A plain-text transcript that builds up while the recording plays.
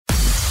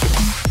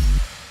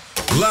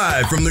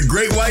Live from the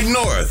Great White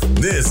North,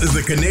 this is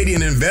the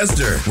Canadian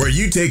Investor, where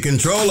you take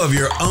control of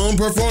your own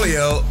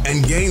portfolio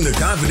and gain the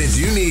confidence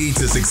you need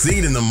to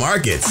succeed in the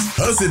markets.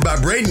 Hosted by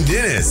Braden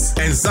Dennis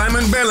and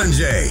Simon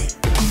Belanger.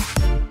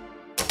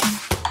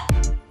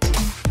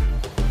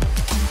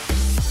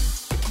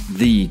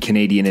 The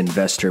Canadian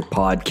Investor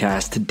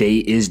Podcast. Today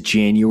is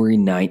January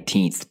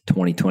 19th,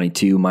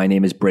 2022. My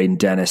name is Braden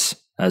Dennis,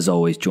 as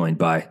always joined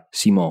by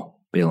Simon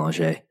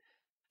Belanger.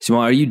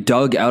 Simon, are you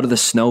dug out of the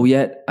snow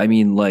yet? I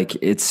mean,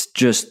 it's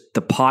just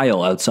the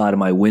pile outside of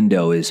my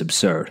window is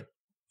absurd.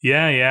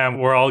 Yeah,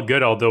 we're all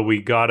good, although we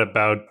got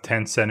about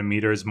 10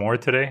 centimeters more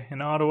today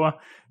in Ottawa.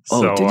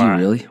 Oh, did you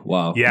really?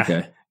 Wow. Yeah,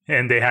 okay.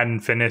 And they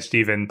hadn't finished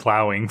even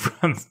plowing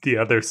from the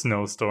other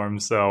snowstorm,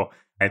 so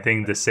I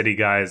think the city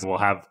guys will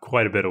have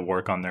quite a bit of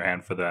work on their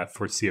hand for the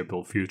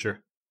foreseeable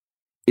future.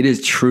 It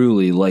is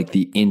truly, like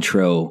the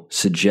intro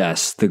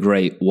suggests, the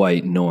Great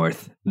White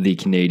North, the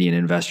Canadian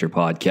Investor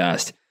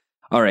Podcast.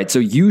 All right, so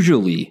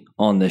usually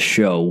on this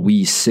show,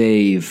 we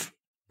save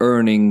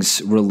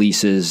earnings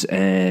releases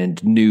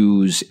and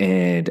news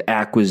and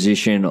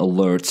acquisition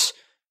alerts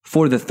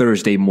for the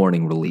Thursday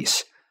morning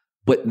release.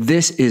 But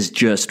this is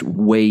just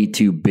way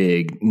too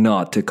big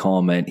not to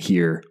comment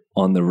here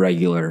on the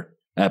regular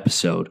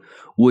episode,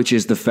 which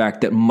is the fact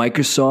that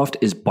Microsoft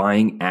is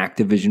buying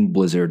Activision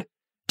Blizzard,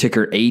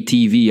 ticker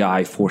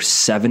ATVI, for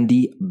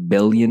 $70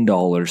 billion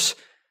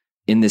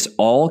in this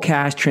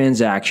all-cash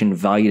transaction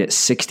valued at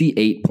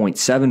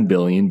 $68.7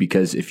 billion,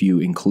 because if you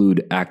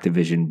include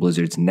Activision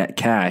Blizzard's net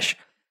cash,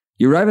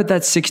 you arrive at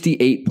that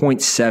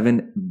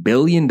 $68.7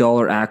 billion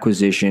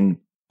acquisition.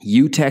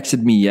 You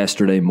texted me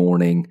yesterday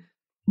morning,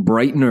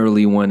 bright and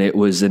early when it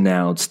was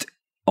announced,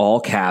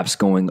 all caps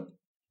going,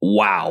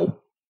 wow.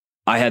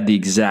 I had the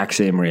exact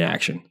same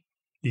reaction.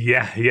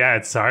 Yeah,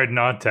 it's hard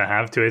not to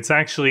have to. It's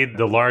actually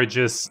the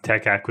largest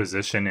tech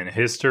acquisition in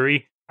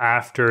history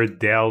after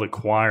Dell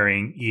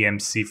acquiring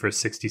EMC for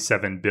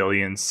 $67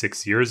 billion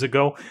 6 years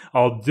ago.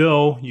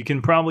 Although you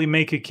can probably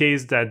make a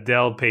case that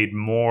Dell paid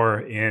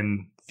more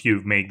if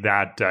you make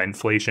that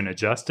inflation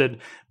adjusted,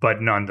 but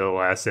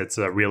nonetheless, it's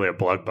really a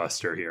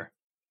blockbuster here.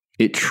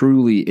 It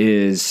truly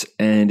is,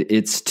 and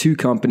it's two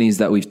companies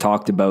that we've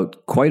talked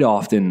about quite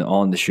often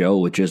on the show,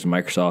 which is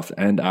Microsoft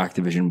and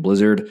Activision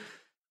Blizzard.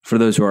 For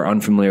those who are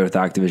unfamiliar with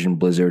Activision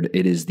Blizzard,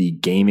 it is the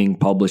gaming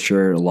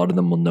publisher. A lot of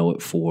them will know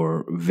it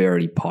for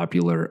very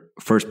popular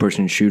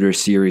first-person shooter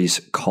series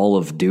Call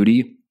of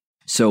Duty.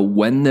 So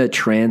when the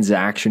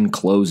transaction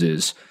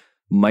closes,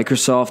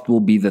 Microsoft will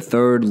be the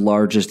third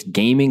largest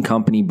gaming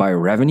company by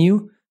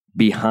revenue,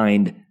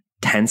 behind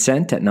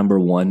Tencent at number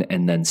one,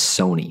 and then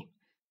Sony.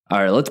 All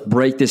right, let's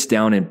break this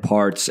down in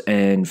parts,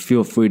 and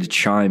feel free to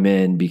chime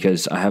in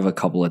because I have a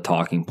couple of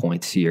talking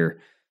points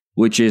here,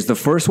 which is the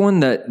first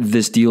one, that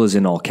this deal is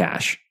in all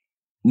cash.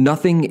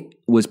 Nothing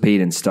was paid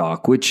in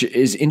stock, which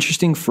is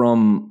interesting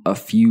from a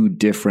few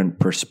different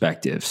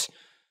perspectives.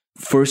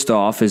 First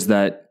off is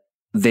that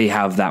they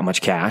have that much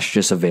cash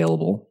just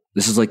available.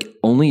 This is like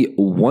only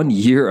 1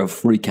 year of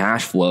free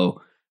cash flow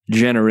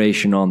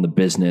generation on the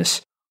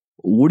business.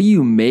 What do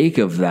you make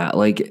of that?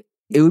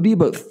 It would be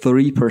about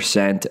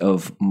 3%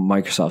 of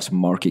Microsoft's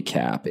market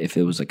cap if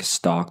it was like a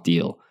stock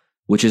deal,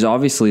 which is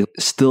obviously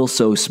still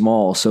so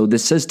small. So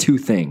this says two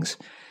things.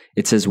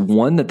 It says,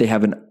 one, that they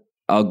have an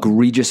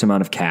egregious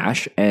amount of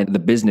cash and the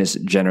business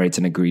generates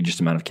an egregious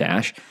amount of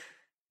cash.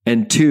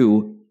 And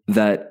two,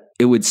 that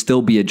it would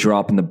still be a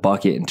drop in the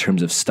bucket in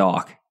terms of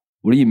stock.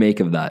 What do you make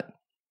of that?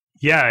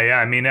 Yeah.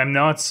 I mean, I'm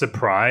not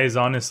surprised,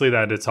 honestly,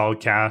 that it's all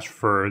cash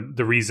for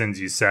the reasons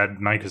you said.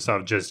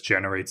 Microsoft just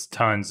generates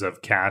tons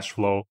of cash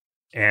flow.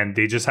 And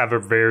they just have a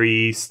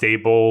very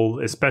stable,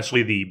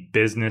 especially the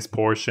business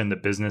portion, the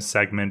business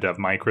segment of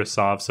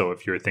Microsoft. So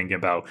if you're thinking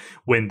about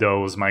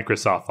Windows,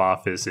 Microsoft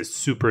Office is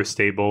super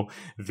stable,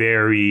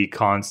 very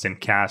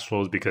constant cash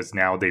flows because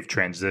now they've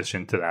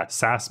transitioned to that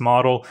SaaS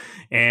model.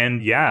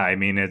 And yeah, I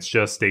mean, it's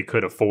just they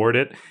could afford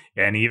it.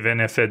 And even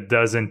if it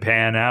doesn't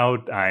pan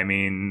out, I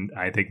mean,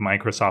 I think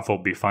Microsoft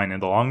will be fine in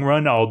the long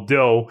run.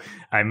 Although,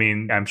 I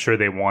mean, I'm sure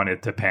they want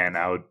it to pan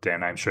out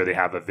and I'm sure they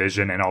have a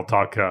vision. And I'll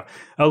talk a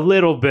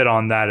little bit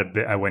on that a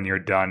bit when you're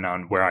done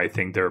on where I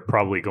think they're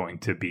probably going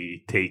to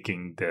be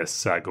taking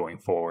this going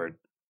forward.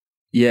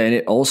 Yeah, and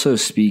it also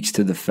speaks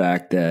to the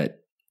fact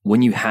that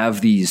when you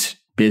have these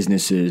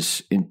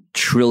businesses in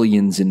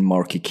trillions in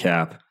market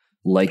cap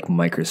like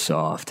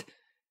Microsoft,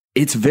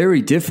 it's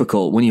very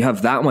difficult when you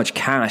have that much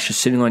cash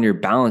sitting on your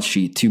balance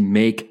sheet to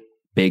make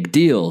big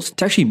deals,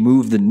 to actually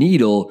move the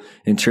needle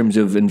in terms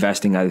of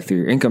investing either through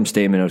your income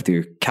statement or through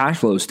your cash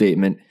flow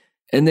statement.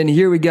 And then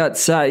here we got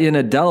Satya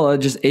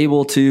Nadella just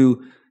able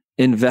to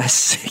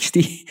invest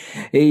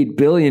 $68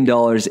 billion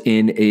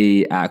in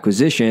a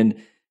acquisition.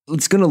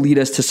 It's going to lead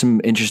us to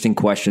some interesting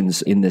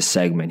questions in this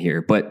segment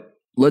here. But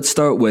let's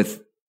start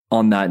with,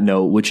 on that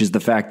note, which is the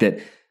fact that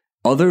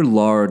other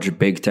large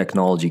big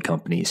technology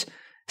companies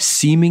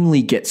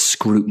seemingly get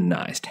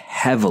scrutinized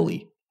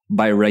heavily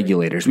by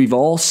regulators. We've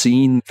all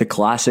seen the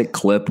classic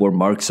clip where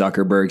Mark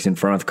Zuckerberg's in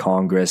front of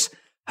Congress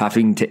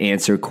having to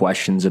answer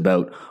questions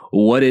about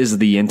what is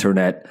the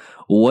internet,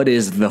 what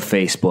is the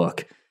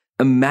Facebook.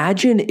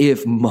 Imagine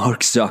if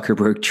Mark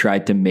Zuckerberg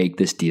tried to make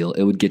this deal.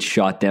 It would get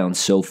shot down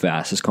so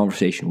fast. This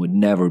conversation would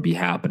never be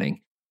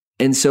happening.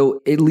 And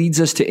so it leads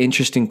us to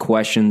interesting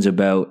questions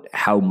about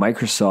how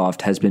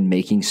Microsoft has been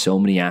making so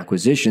many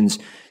acquisitions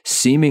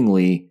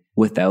seemingly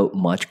without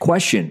much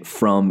question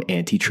from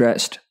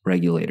antitrust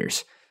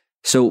regulators.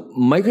 So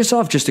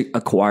Microsoft just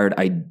acquired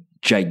a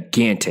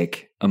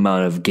gigantic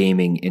amount of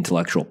gaming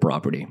intellectual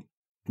property.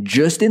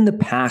 Just in the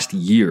past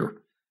year,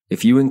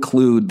 if you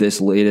include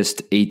this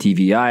latest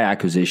ATVI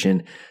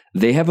acquisition,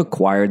 they have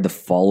acquired the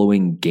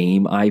following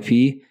game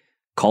IP: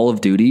 Call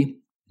of Duty,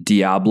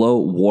 Diablo,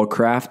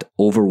 Warcraft,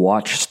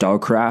 Overwatch,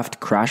 StarCraft,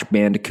 Crash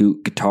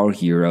Bandicoot, Guitar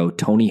Hero,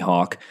 Tony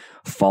Hawk,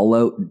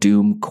 Fallout,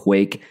 Doom,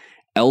 Quake,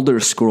 Elder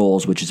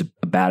Scrolls, which is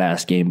a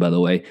badass game, by the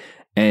way,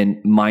 and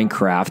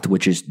Minecraft,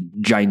 which is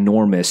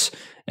ginormous,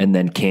 and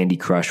then Candy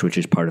Crush, which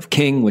is part of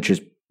King, which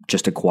is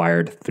just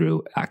acquired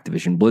through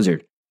Activision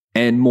Blizzard,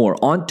 and more.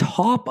 On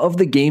top of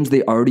the games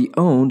they already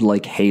owned,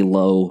 like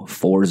Halo,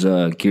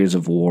 Forza, Gears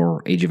of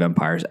War, Age of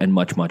Empires, and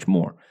much, much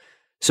more.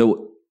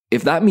 So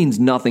if that means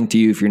nothing to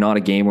you, if you're not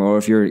a gamer, or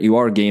if you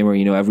are a gamer,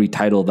 you know every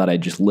title that I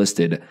just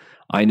listed,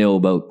 I know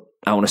about,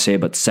 I want to say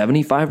about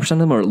 75% of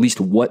them, or at least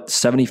what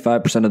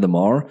 75% of them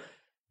are.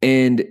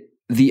 And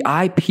the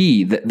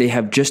IP that they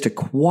have just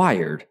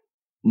acquired,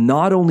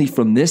 not only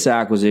from this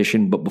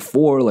acquisition, but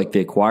before, like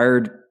they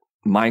acquired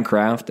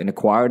Minecraft and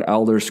acquired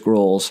Elder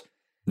Scrolls,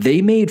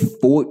 they made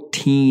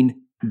 14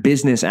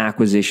 business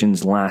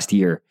acquisitions last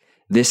year.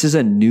 This is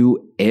a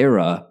new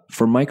era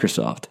for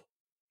Microsoft.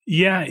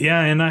 Yeah,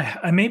 and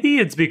I maybe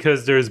it's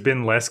because there's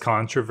been less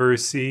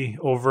controversy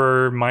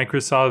over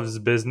Microsoft's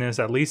business,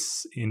 at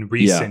least in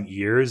recent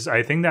years.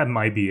 I think that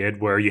might be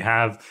it, where you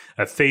have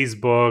a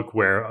Facebook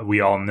where we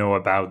all know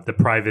about the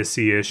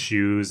privacy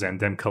issues and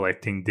them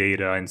collecting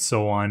data and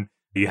so on.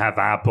 You have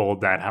Apple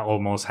that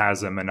almost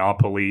has a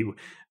monopoly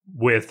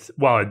with,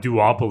 well, a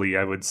duopoly,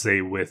 I would say,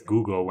 with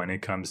Google when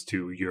it comes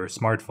to your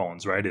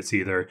smartphones, right? It's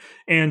either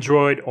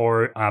Android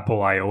or Apple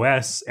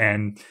iOS,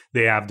 and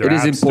they have their app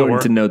store. It is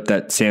important to note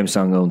that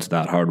Samsung owns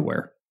that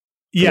hardware.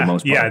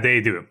 Yeah,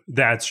 they do.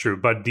 That's true.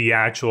 But the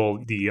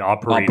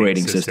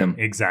operating system.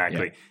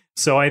 Exactly. Yeah.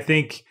 So I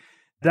think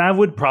that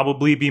would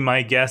probably be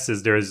my guess,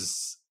 is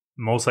there's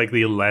most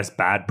likely less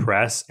bad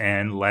press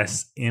and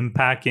less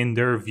impact in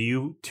their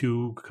view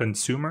to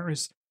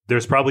consumers.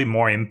 There's probably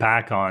more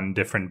impact on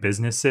different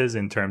businesses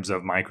in terms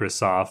of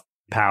Microsoft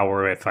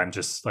Power. If I'm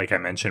just, like I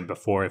mentioned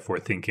before, if we're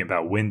thinking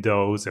about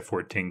Windows, if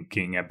we're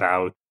thinking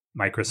about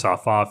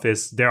Microsoft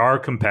Office, there are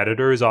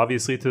competitors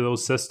obviously to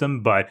those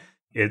systems, but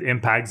it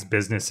impacts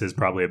businesses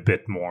probably a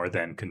bit more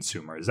than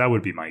consumers. That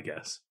would be my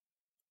guess.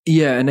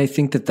 Yeah, and I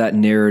think that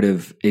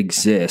narrative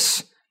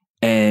exists.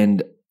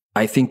 And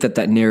I think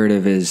that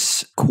narrative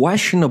is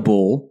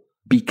questionable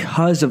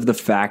because of the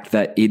fact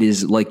that it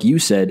is, like you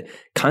said,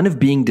 kind of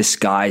being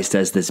disguised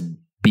as this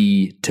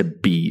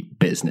B2B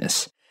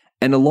business.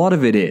 And a lot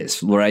of it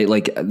is, right?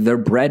 Like their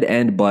bread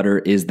and butter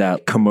is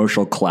that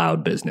commercial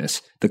cloud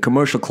business, the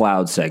commercial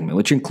cloud segment,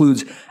 which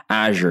includes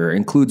Azure,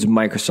 includes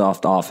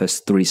Microsoft Office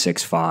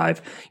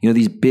 365,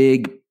 these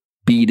big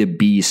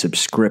B2B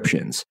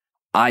subscriptions.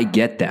 I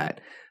get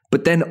that.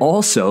 But then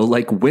also,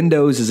 like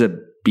Windows is a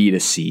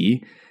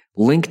B2C,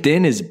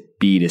 LinkedIn is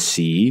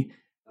B2C,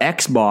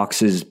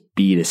 Xbox is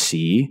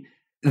B2C.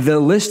 The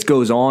list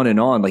goes on and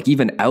on. Like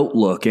even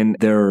Outlook and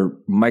their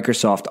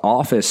Microsoft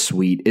Office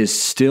suite is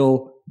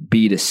still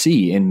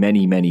B2C in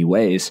many, many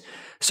ways.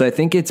 So I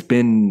think it's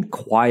been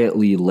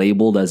quietly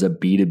labeled as a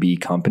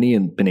B2B company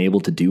and been able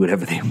to do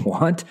whatever they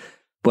want.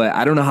 But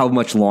I don't know how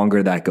much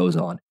longer that goes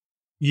on.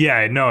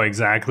 Yeah, no,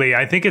 exactly.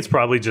 I think it's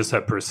probably just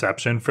a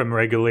perception from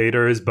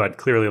regulators, but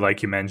clearly,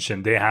 like you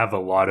mentioned, they have a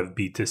lot of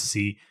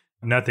B2C,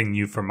 nothing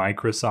new for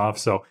Microsoft.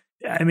 So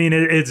I mean,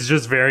 it's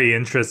just very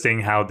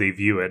interesting how they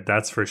view it.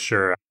 That's for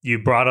sure.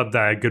 You brought up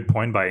that good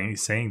point by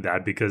saying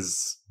that,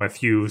 because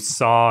if you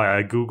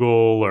saw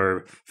Google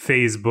or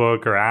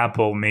Facebook or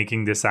Apple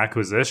making this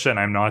acquisition,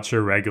 I'm not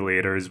sure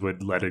regulators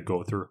would let it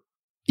go through.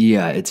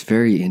 Yeah, it's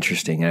very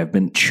interesting. I've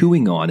been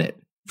chewing on it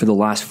for the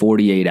last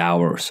 48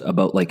 hours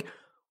about like,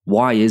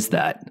 why is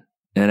that?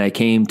 And I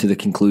came to the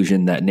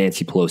conclusion that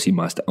Nancy Pelosi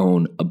must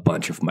own a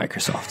bunch of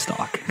Microsoft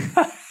stock.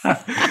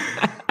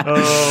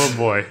 Oh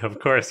boy, of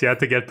course. You have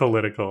to get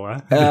political,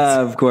 huh?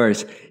 Of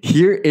course.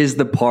 Here is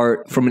the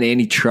part from an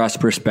antitrust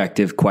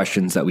perspective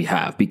questions that we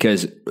have.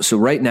 Because so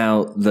right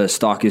now the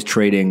stock is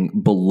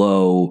trading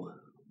below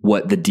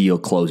what the deal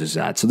closes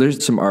at. So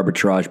there's some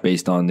arbitrage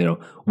based on,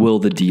 will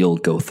the deal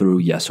go through,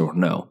 yes or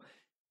no?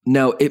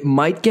 Now, it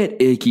might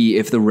get icky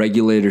if the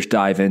regulators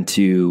dive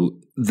into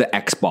the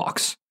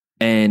Xbox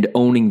and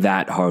owning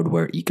that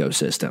hardware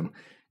ecosystem.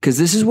 Because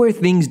this is where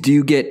things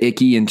do get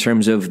icky in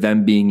terms of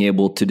them being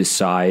able to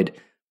decide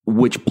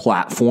which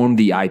platform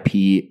the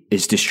IP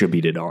is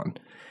distributed on.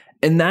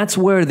 And that's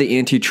where the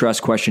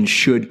antitrust question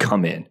should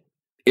come in.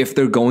 If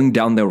they're going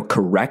down the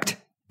correct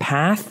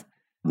path,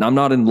 I'm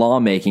not in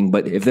lawmaking,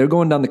 but if they're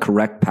going down the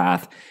correct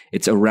path,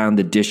 it's around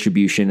the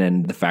distribution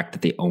and the fact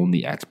that they own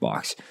the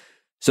Xbox.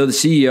 So the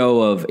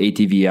CEO of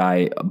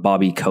ATVI,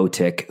 Bobby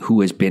Kotick,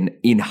 who has been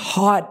in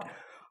hot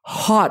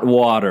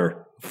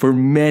water for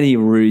many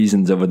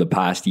reasons over the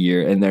past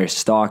year, and their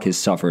stock has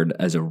suffered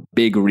as a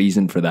big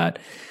reason for that.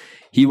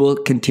 He will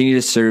continue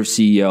to serve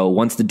CEO.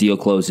 Once the deal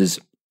closes,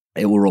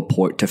 it will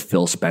report to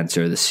Phil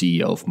Spencer, the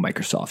CEO of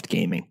Microsoft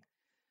Gaming.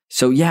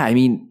 So yeah, I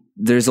mean,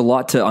 there's a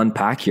lot to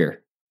unpack here.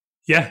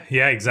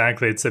 Yeah,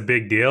 exactly. It's a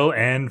big deal.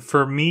 And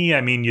for me, I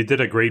mean, you did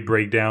a great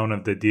breakdown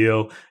of the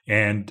deal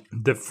and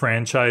the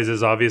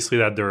franchises, obviously,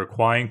 that they're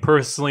acquiring.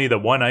 Personally, the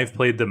one I've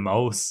played the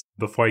most,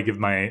 before I give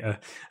my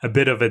a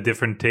bit of a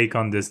different take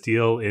on this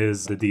deal,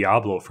 is the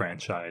Diablo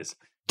franchise.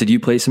 Did you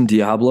play some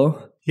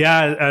Diablo?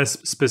 Yeah,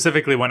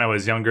 specifically when I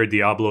was younger,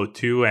 Diablo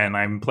 2, and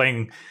I'm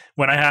playing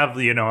when I have,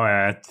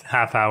 a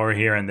half hour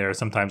here and there.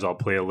 Sometimes I'll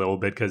play a little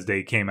bit because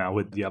they came out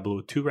with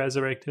Diablo 2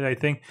 Resurrected, I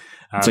think.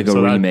 It's like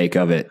a remake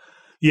of it.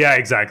 Yeah,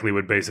 exactly.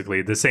 With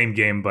basically the same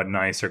game, but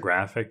nicer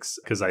graphics,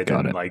 because I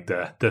didn't like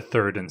the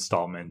third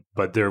installment,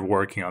 but they're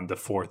working on the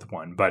fourth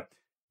one. But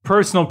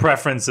personal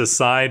preference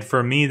aside,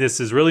 for me, this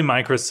is really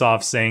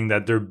Microsoft saying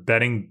that they're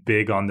betting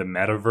big on the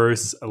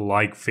metaverse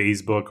like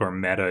Facebook or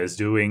Meta is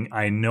doing.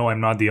 I know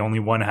I'm not the only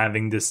one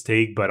having this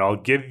take, but I'll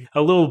give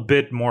a little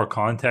bit more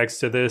context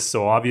to this.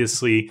 So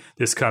obviously,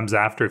 this comes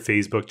after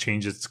Facebook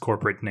changed its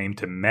corporate name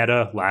to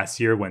Meta last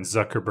year, when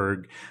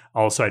Zuckerberg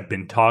also had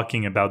been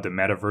talking about the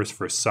metaverse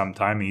for some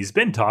time. He's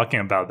been talking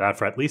about that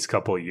for at least a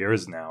couple of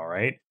years now,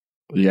 right?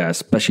 Yeah,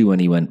 especially when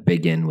he went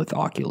big in with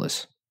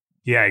Oculus.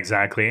 Yeah,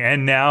 exactly.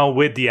 And now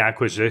with the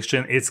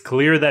acquisition, it's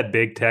clear that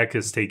big tech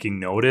is taking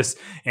notice,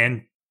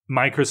 and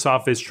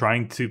Microsoft is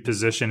trying to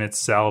position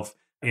itself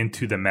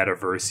into the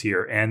metaverse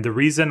here. And the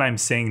reason I'm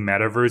saying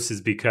metaverse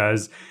is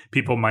because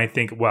people might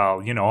think,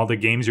 well, all the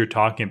games you're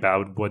talking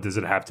about, what does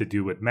it have to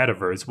do with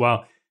metaverse?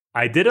 Well,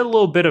 I did a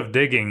little bit of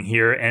digging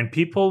here, and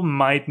people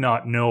might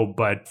not know,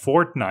 but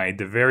Fortnite,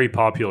 the very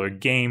popular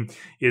game,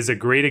 is a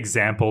great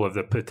example of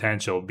the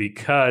potential,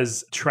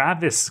 because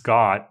Travis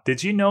Scott,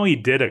 did you know he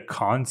did a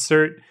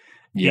concert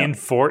in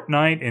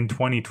Fortnite in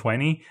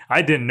 2020?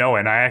 I didn't know,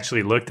 and I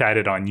actually looked at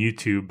it on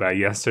YouTube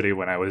yesterday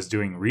when I was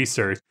doing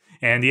research.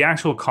 And the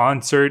actual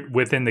concert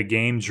within the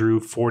game drew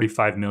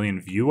 45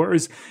 million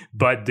viewers.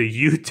 But the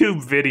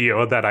YouTube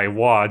video that I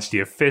watched,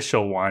 the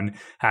official one,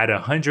 had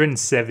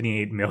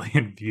 178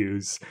 million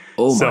views.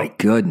 Oh, my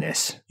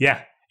goodness.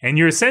 Yeah. And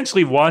you're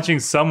essentially watching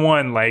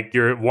someone, like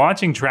you're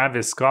watching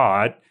Travis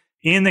Scott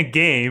in the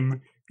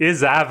game,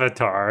 his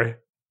avatar,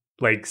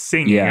 like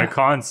singing a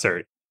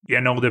concert.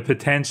 The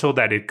potential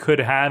that it could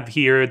have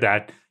here,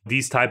 that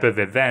these type of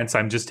events,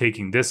 I'm just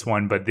taking this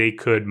one, but they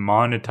could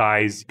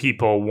monetize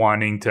people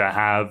wanting to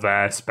have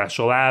a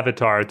special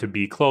avatar to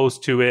be close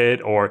to it,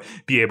 or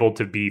be able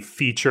to be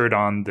featured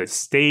on the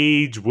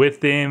stage with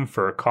them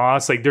for a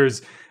cost. Like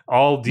there's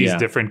all these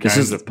different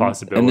kinds of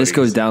possibilities. And this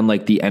goes down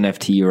like the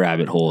NFT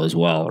rabbit hole as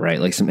well, right?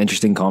 Like some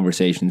interesting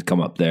conversations come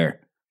up there.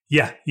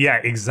 Yeah,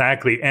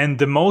 exactly. And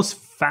the most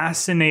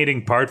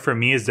fascinating part for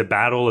me is the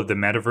battle of the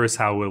metaverse,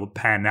 how it will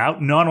pan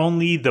out. Not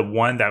only the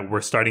one that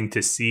we're starting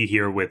to see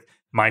here with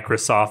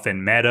Microsoft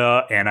and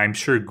Meta, and I'm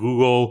sure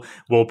Google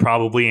will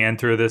probably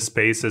enter this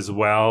space as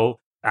well.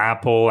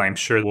 Apple, I'm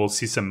sure we'll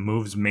see some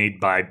moves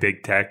made by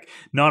big tech,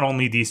 not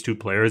only these two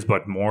players,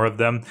 but more of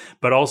them,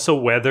 but also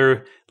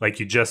whether, like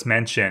you just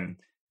mentioned,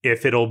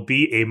 if it'll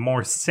be a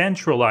more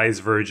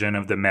centralized version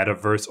of the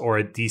metaverse or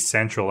a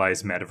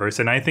decentralized metaverse.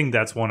 And I think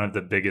that's one of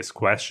the biggest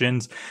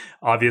questions.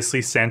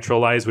 Obviously,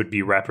 centralized would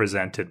be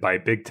represented by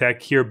big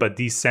tech here, but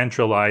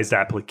decentralized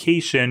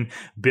application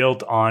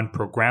built on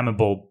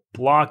programmable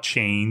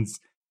blockchains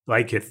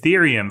like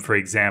Ethereum, for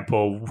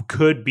example,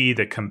 could be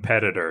the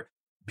competitor.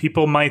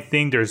 People might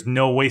think there's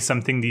no way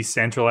something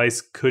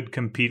decentralized could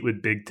compete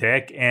with big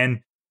tech. And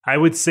I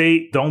would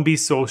say don't be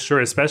so sure,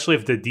 especially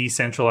if the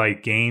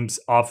decentralized games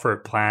offer a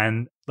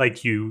plan.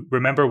 Like you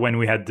remember when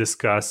we had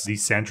discussed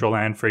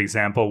Decentraland, for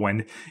example,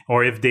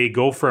 or if they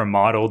go for a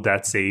model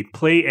that's a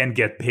play and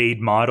get paid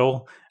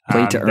model.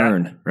 Play to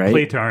earn, right?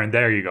 Play to earn.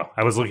 There you go.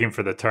 I was looking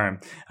for the term.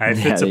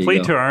 If it's a play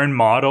to earn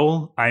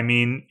model, I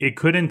mean, it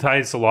could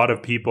entice a lot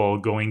of people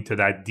going to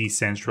that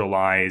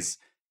decentralized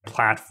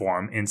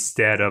platform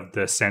instead of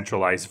the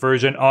centralized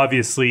version.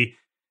 Obviously,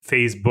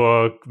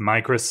 Facebook,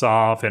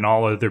 Microsoft, and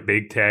all other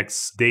big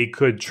techs, they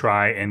could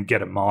try and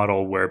get a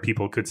model where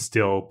people could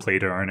still play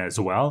to earn as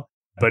well.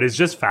 But it's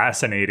just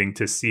fascinating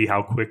to see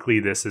how quickly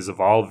this is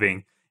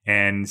evolving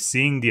and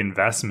seeing the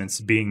investments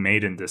being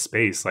made in this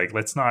space. Like,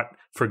 let's not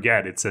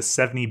forget, it's a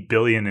 $70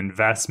 billion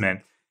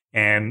investment.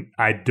 And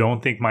I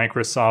don't think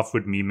Microsoft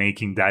would be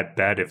making that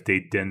bet if they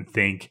didn't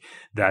think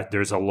that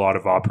there's a lot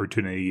of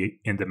opportunity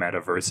in the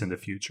metaverse in the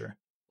future.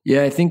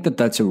 Yeah, I think that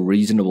that's a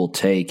reasonable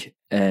take.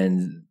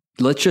 And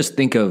let's just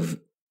think of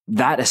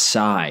that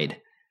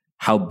aside,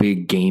 how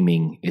big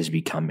gaming is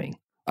becoming.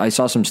 I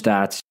saw some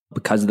stats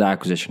because of the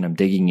acquisition. I'm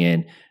digging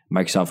in.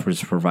 Microsoft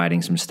was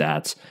providing some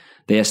stats.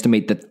 They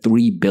estimate that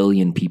 3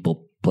 billion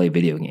people play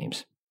video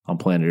games on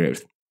planet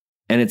Earth.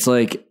 And it's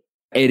like,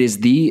 it is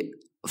the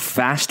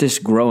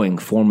fastest growing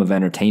form of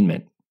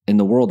entertainment in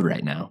the world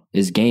right now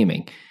is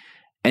gaming.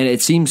 And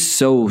it seems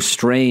so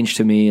strange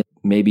to me.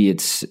 Maybe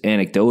it's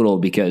anecdotal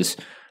because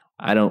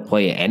I don't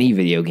play any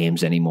video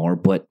games anymore,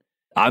 but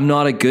I'm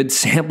not a good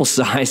sample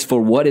size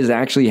for what is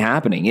actually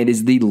happening. It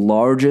is the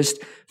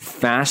largest,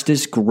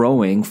 fastest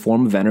growing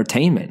form of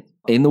entertainment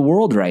in the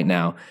world right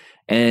now.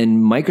 And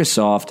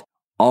Microsoft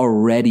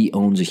already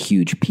owns a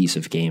huge piece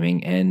of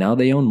gaming, and now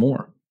they own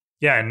more.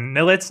 Yeah, and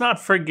let's not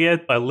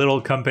forget a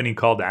little company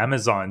called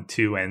Amazon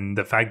too, and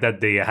the fact that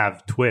they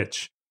have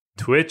Twitch.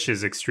 Twitch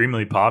is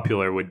extremely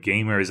popular with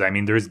gamers. I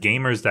mean, there's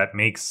gamers that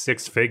make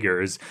six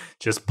figures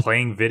just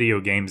playing video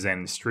games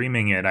and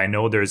streaming it. I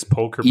know there's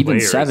poker even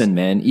players.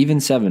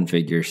 Even seven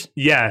figures.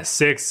 Yeah,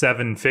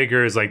 6-7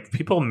 figures. Like,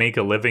 people make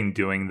a living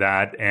doing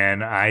that.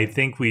 And I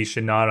think we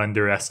should not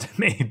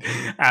underestimate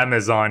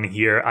Amazon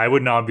here. I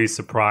would not be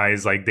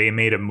surprised. Like, they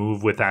made a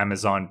move with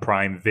Amazon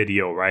Prime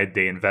Video, right?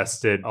 They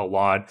invested a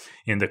lot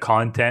in the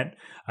content.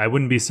 I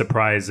wouldn't be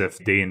surprised if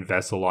they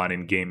invest a lot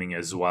in gaming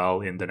as well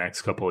in the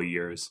next couple of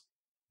years.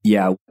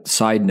 Yeah.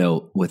 Side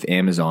note with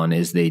Amazon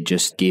is they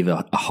just gave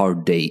a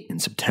hard date in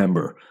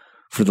September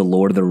for the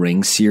Lord of the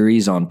Rings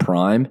series on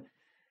Prime.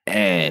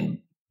 And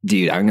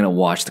dude, I'm going to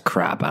watch the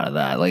crap out of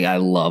that. Like, I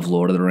love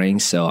Lord of the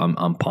Rings, so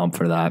I'm pumped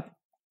for that.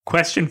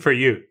 Question for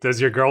you.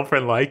 Does your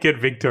girlfriend like it?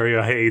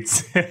 Victoria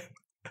hates it.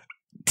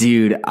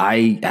 Dude,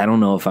 I don't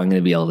know if I'm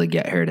going to be able to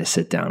get her to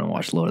sit down and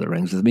watch Lord of the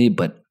Rings with me,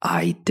 but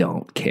I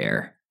don't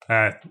care.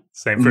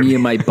 Same for me. Me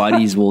and my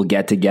buddies will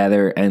get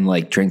together and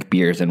like drink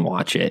beers and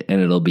watch it, and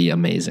it'll be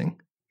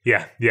amazing.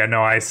 Yeah,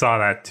 no, I saw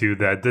that too.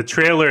 That the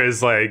trailer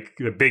is like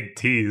a big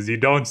tease. You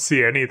don't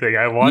see anything.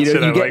 I watched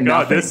it. I'm like,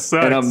 nothing, this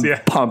sucks. And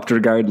I'm pumped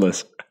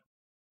regardless.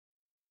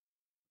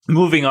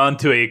 Moving on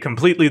to a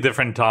completely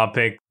different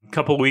topic. A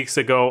couple weeks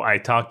ago, I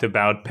talked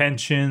about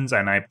pensions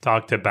and I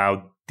talked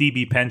about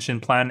DB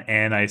pension plan,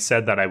 and I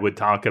said that I would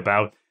talk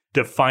about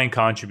defined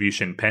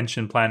contribution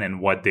pension plan and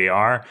what they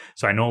are.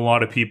 So I know a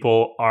lot of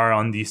people are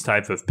on these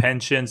type of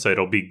pensions, so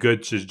it'll be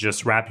good to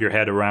just wrap your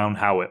head around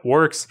how it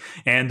works.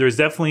 And there's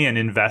definitely an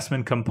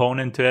investment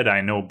component to it.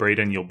 I know,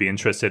 Braden, you'll be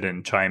interested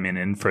in chiming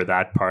in for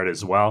that part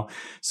as well.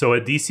 So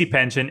a DC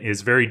pension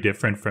is very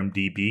different from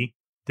DB.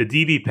 The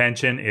DB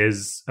pension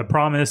is a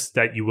promise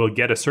that you will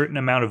get a certain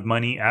amount of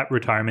money at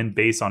retirement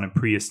based on a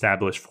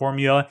pre-established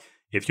formula.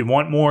 If you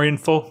want more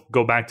info,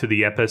 go back to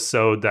the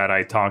episode that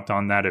I talked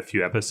on that a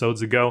few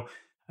episodes ago.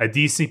 A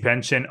DC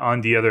pension,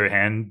 on the other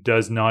hand,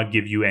 does not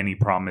give you any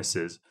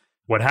promises.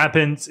 What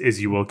happens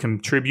is you will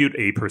contribute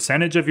a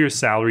percentage of your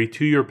salary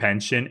to your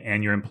pension,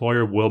 and your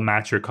employer will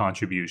match your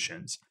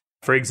contributions.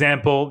 For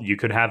example, you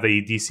could have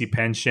a DC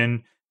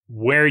pension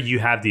where you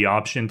have the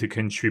option to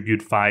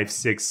contribute 5,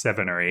 6,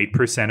 7, or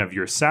 8% of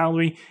your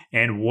salary,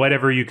 and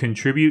whatever you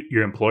contribute,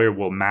 your employer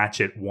will match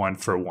it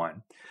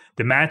 1-for-1.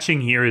 The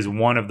matching here is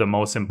one of the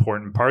most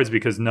important parts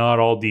because not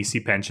all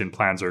DC pension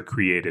plans are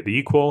created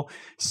equal.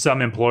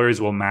 Some employers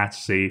will match,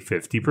 say,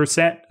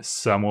 50%.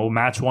 Some will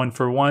match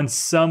 1-for-1.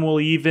 Some will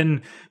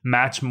even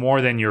match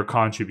more than your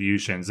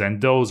contributions,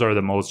 and those are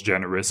the most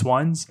generous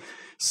ones.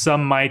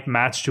 Some might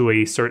match to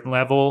a certain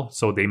level,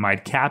 so they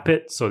might cap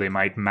it. So they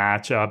might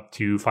match up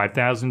to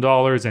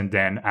 $5,000, and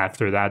then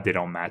after that, they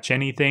don't match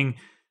anything.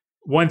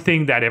 One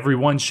thing that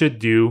everyone should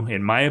do,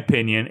 in my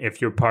opinion, if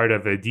you're part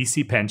of a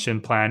DC pension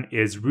plan,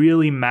 is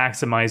really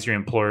maximize your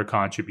employer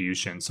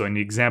contribution. So in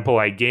the example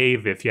I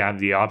gave, if you have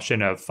the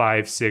option of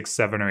 5, 6,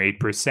 7, or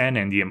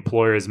 8%, and the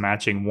employer is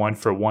matching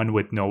 1-for-1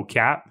 with no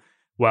cap,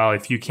 well,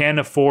 if you can't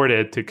afford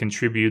it to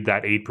contribute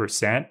that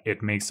 8%,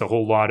 it makes a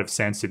whole lot of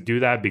sense to do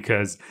that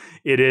because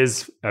it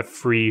is a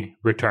free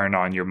return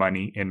on your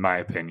money, in my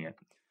opinion.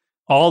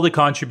 All the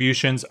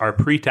contributions are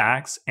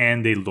pre-tax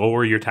and they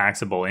lower your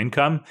taxable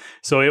income.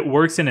 So it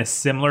works in a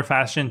similar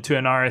fashion to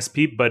an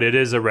RSP, but it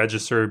is a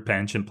registered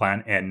pension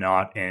plan and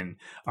not an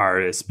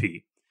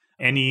RSP.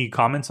 Any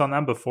comments on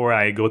that before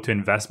I go to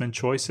investment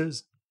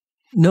choices?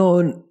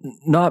 No,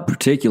 not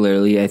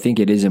particularly. I think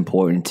it is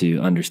important to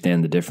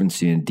understand the difference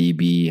between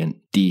DB and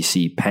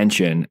DC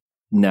pension.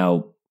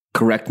 Now,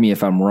 correct me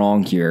if I'm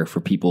wrong here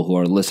for people who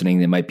are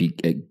listening. That might be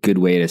a good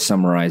way to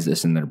summarize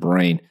this in their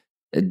brain.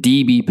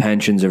 DB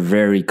pensions are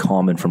very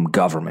common from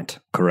government,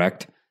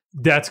 correct?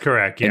 That's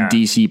correct, yeah. And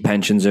DC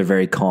pensions are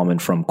very common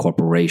from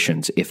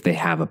corporations if they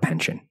have a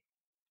pension.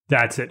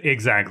 That's it,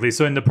 exactly.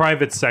 So in the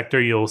private sector,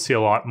 you'll see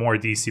a lot more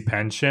DC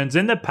pensions.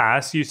 In the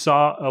past, you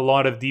saw a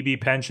lot of DB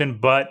pension,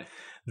 but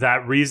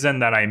that reason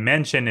that I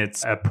mentioned,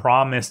 it's a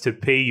promise to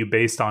pay you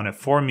based on a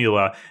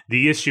formula.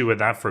 The issue with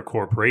that for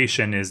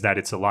corporation is that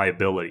it's a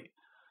liability.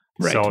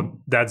 Right.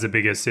 So that's the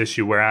biggest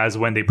issue. Whereas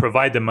when they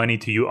provide the money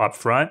to you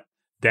upfront,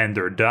 then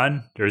they're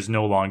done. There's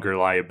no longer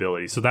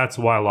liability. So that's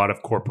why a lot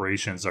of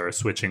corporations are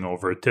switching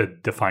over to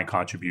defined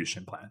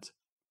contribution plans.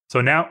 So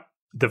now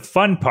the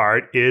fun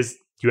part is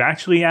you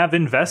actually have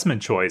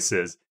investment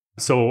choices.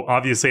 So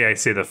obviously I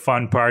say the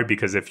fun part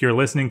because if you're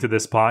listening to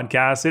this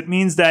podcast, it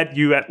means that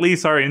you at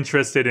least are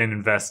interested in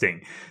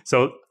investing.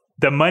 So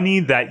The money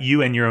that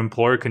you and your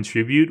employer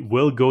contribute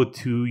will go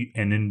to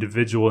an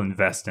individual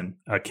investment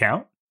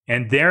account.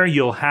 And there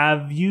you'll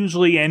have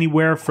usually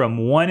anywhere from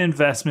one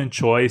investment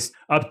choice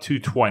up to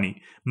 20.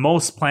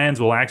 Most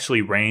plans will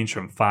actually range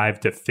from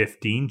 5 to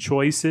 15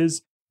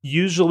 choices.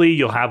 Usually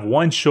you'll have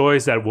one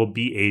choice that will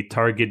be a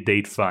target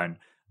date fund.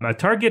 A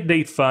target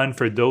date fund,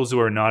 for those who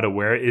are not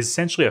aware, is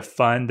essentially a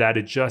fund that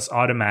adjusts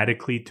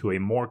automatically to a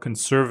more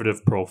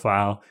conservative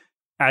profile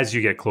as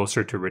you get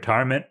closer to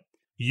retirement.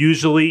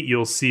 Usually,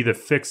 you'll see the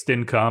fixed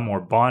income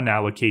or bond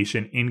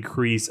allocation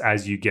increase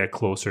as you get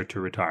closer to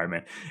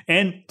retirement.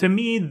 And to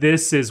me,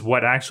 this is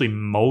what actually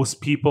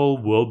most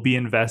people will be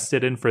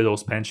invested in for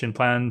those pension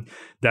plans.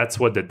 That's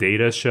what the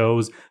data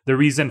shows. The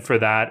reason for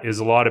that is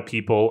a lot of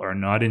people are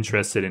not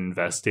interested in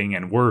investing,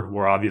 and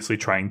we're obviously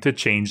trying to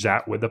change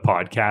that with the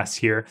podcast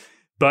here.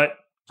 But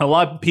a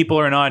lot of people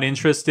are not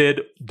interested,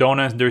 don't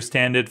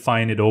understand it,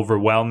 find it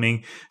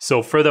overwhelming.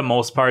 So for the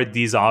most part,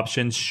 these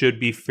options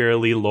should be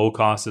fairly low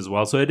cost as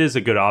well. So it is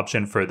a good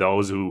option for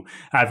those who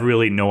have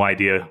really no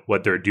idea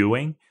what they're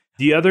doing.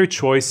 The other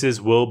choices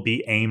will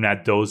be aimed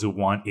at those who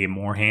want a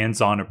more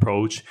hands-on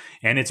approach.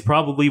 And it's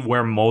probably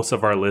where most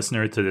of our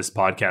listeners to this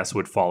podcast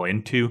would fall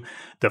into.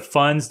 The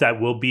funds that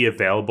will be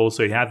available.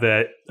 So you have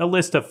a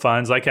list of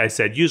funds, like I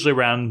said, usually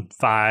around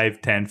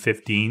 5, 10,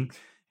 15.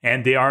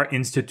 And they are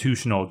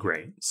institutional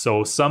grade.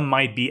 So some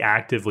might be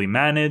actively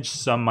managed,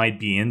 some might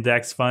be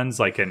index funds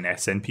like an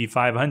S&P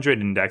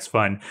 500 index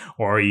fund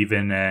or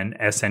even an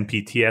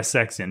S&P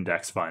TSX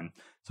index fund.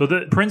 So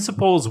the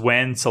principles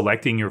when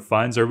selecting your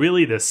funds are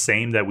really the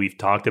same that we've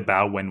talked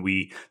about when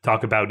we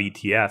talk about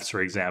ETFs, for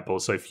example.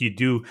 So if you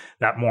do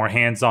that more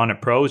hands-on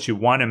approach, you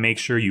want to make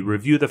sure you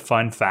review the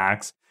fund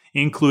facts,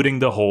 including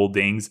the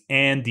holdings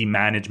and the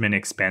management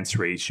expense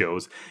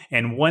ratios.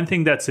 And one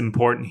thing that's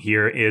important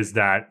here is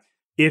that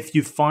if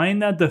you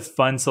find that the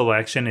fund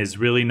selection is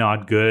really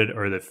not good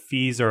or the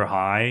fees are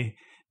high,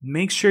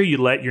 make sure you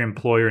let your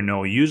employer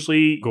know.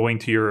 Usually going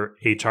to your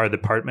HR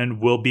department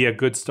will be a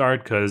good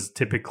start because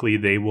typically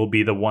they will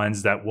be the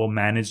ones that will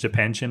manage the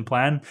pension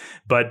plan.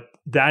 But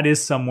that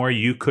is somewhere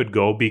you could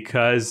go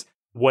because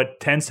what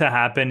tends to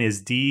happen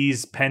is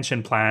these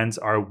pension plans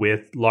are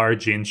with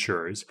large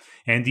insurers,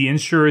 and the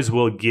insurers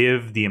will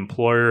give the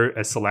employer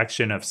a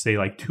selection of, say,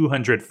 like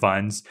 200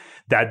 funds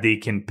that they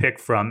can pick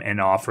from and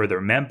offer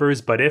their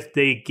members. But if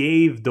they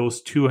gave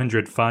those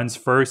 200 funds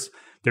first,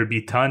 there'd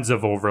be tons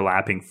of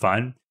overlapping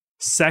fund.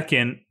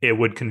 Second, it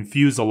would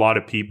confuse a lot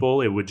of people.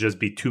 It would just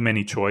be too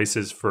many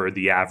choices for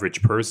the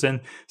average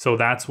person. So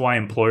that's why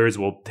employers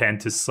will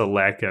tend to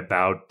select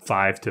about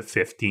 5 to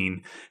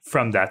 15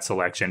 from that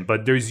selection.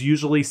 But there's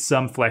usually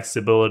some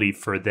flexibility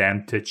for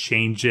them to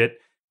change it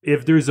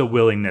if there's a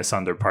willingness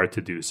on their part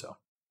to do so.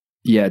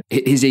 Yeah,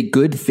 it is a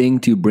good thing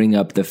to bring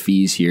up the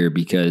fees here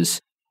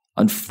because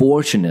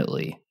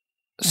unfortunately,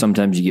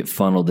 sometimes you get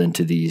funneled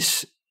into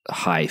these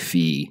high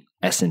fee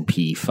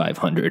S&P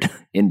 500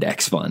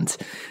 index funds.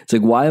 It's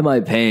like, why am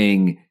I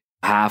paying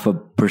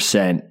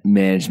 0.5%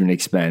 management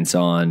expense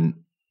on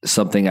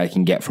something I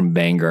can get from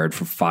Vanguard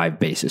for 5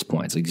 basis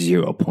points, like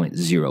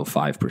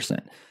 0.05%?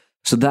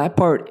 So that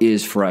part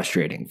is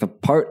frustrating. The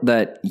part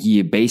that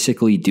you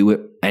basically do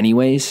it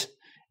anyways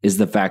is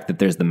the fact that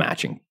there's the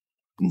matching.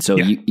 And so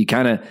you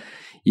kind of,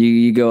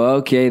 you go,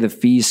 okay, the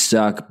fees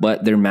suck,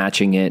 but they're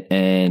matching it.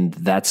 And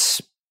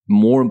that's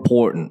more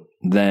important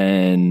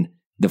than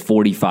the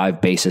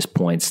 45 basis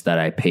points that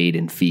I paid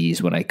in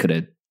fees when I could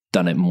have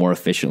done it more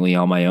efficiently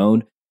on my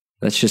own.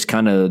 That's just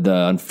kind of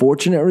the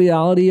unfortunate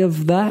reality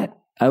of that,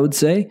 I would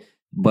say.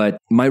 But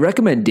my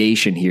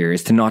recommendation here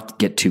is to not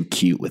get too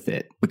cute with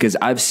it because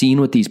I've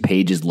seen what these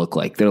pages look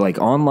like. They're like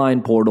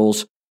online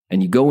portals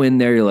and you go in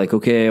there, you're like,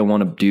 okay, I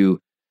want to do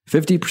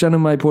 50%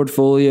 of my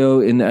portfolio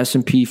in the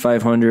S&P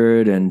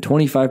 500 and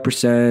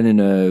 25%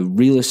 in a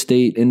real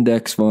estate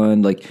index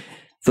fund. Like,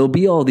 there'll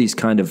be all these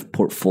kind of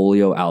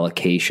portfolio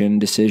allocation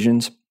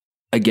decisions.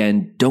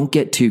 Again, don't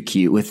get too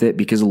cute with it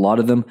because a lot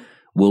of them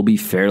will be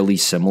fairly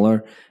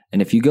similar.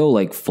 And if you go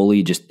like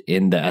fully just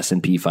in the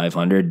S&P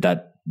 500,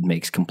 that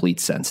makes complete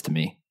sense to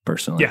me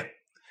personally.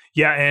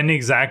 Yeah, and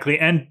exactly.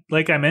 And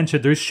like I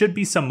mentioned, there should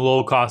be some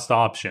low cost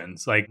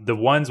options. Like the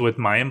ones with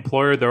my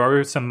employer, there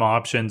are some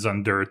options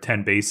under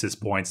 10 basis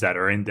points that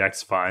are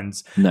index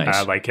funds,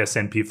 nice. Like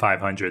S&P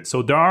 500.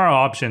 So there are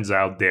options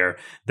out there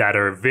that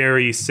are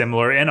very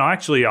similar and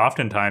actually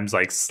oftentimes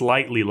like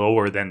slightly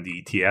lower than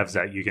the ETFs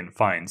that you can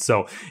find.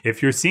 So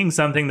if you're seeing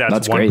something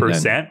that's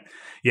 1%,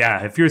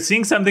 if you're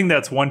seeing something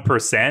that's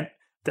 1%,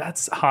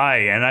 that's high.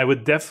 And I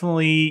would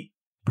definitely...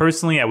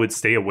 Personally, I would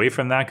stay away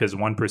from that because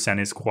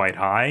 1% is quite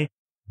high.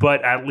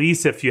 But at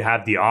least if you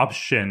have the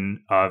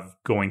option of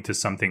going to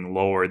something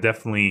lower,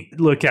 definitely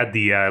look at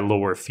the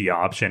lower fee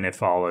option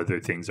if all other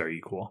things are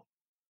equal.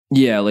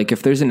 Yeah, like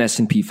if there's an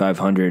S&P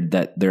 500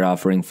 that they're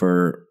offering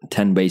for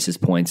 10 basis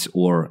points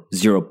or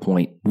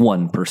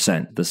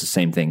 0.1%, that's the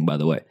same thing, by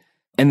the way.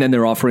 And then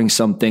they're offering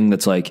something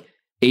that's like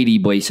 80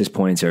 basis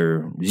points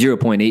or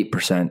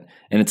 0.8%,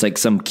 and it's like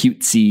some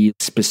cutesy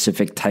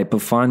specific type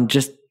of fund,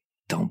 just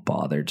don't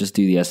bother. Just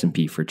do the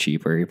S&P for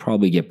cheaper. You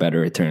probably get better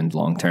returns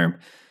long term.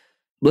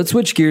 Let's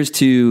switch gears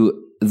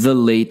to the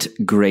late,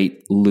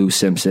 great Lou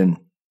Simpson.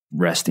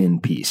 Rest in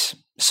peace.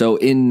 So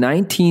in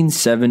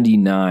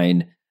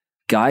 1979,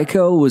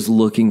 Geico was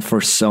looking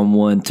for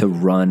someone to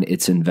run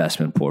its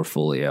investment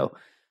portfolio.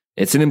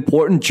 It's an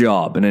important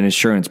job in an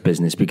insurance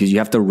business because you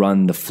have to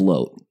run the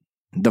float.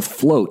 The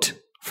float,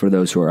 for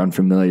those who are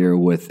unfamiliar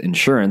with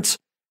insurance,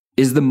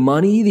 is the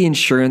money the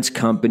insurance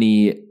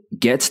company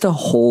gets to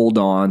hold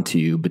on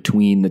to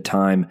between the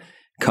time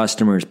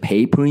customers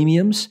pay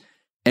premiums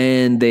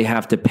and they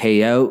have to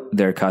pay out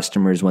their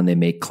customers when they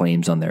make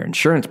claims on their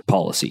insurance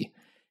policy.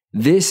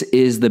 This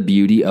is the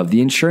beauty of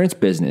the insurance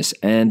business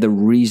and the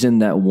reason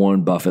that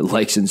Warren Buffett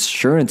likes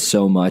insurance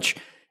so much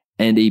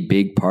and a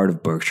big part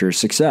of Berkshire's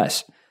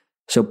success.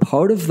 So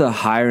part of the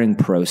hiring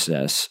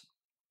process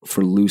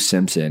for Lou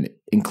Simpson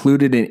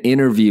included an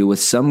interview with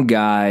some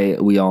guy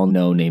we all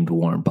know named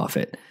Warren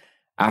Buffett.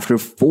 After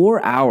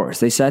 4 hours,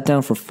 they sat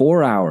down for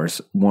 4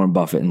 hours, Warren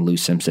Buffett and Lou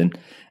Simpson,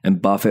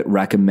 and Buffett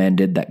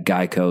recommended that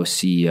Geico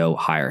CEO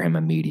hire him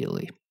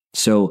immediately.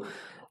 So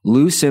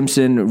Lou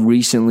Simpson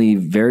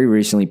very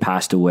recently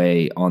passed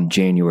away on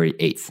January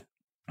 8th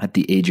at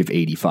the age of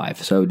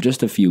 85, so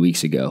just a few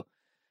weeks ago.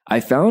 I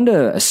found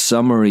a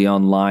summary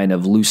online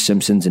of Lou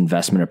Simpson's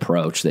investment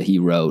approach that he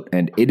wrote,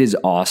 and it is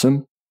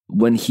awesome.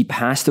 When he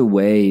passed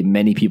away,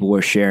 many people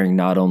were sharing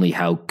not only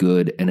how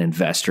good an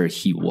investor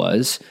he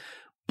was,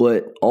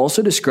 but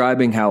also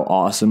describing how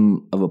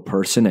awesome of a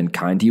person and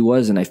kind he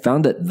was. And I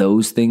found that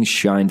those things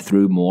shined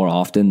through more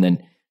often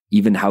than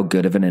even how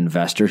good of an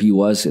investor he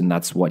was, and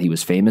that's what he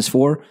was famous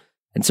for.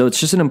 And so it's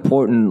just an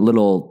important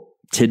little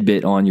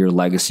tidbit on your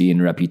legacy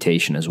and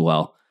reputation as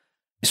well.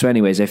 So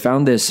anyways, I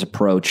found this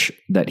approach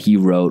that he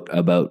wrote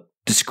about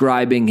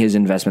describing his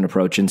investment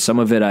approach, and some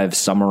of it I've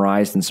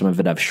summarized and some of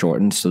it I've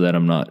shortened so that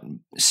I'm not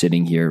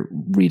sitting here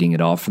reading it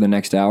off for the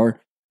next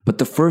hour. But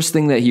the first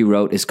thing that he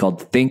wrote is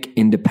called Think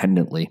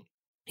Independently.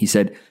 He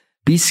said,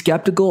 "Be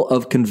skeptical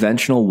of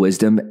conventional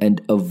wisdom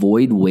and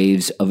avoid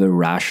waves of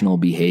irrational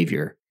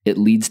behavior. It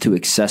leads to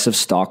excessive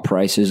stock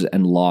prices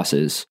and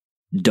losses.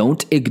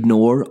 Don't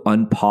ignore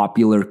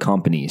unpopular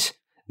companies.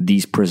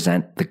 These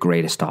present the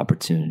greatest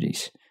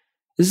opportunities."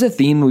 This is a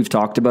theme we've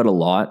talked about a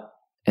lot.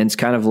 And it's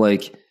kind of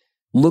like,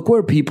 look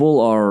where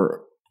people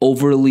are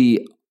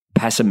overly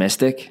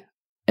pessimistic,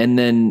 and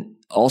then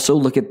also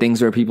look at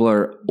things where people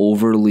are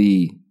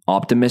overly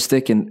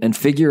optimistic and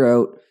figure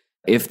out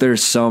if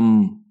there's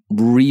some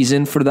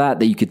reason for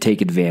that you could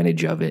take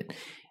advantage of it,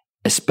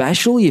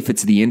 especially if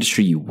it's the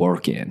industry you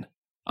work in.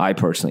 I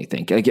personally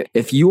think, like,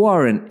 if you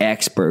are an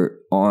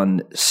expert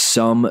on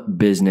some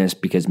business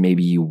because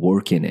maybe you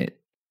work in it.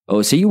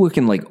 Say you work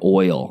in like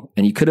oil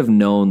and you could have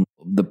known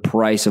the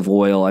price of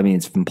oil. I mean,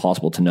 it's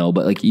impossible to know,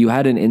 but like you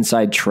had an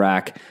inside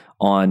track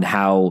on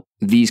how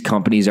these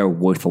companies are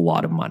worth a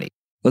lot of money.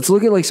 Let's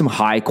look at like some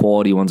high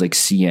quality ones like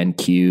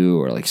CNQ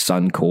or like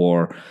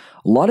Suncor.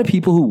 A lot of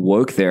people who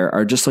work there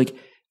are just like,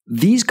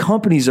 these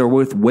companies are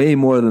worth way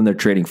more than they're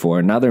trading for.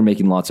 And now they're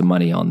making lots of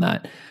money on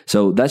that.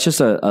 So that's just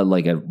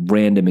a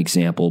random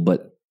example.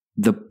 But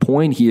the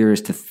point here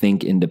is to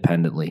think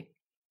independently.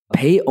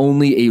 Pay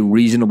only a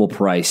reasonable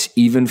price,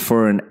 even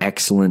for an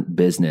excellent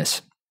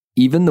business.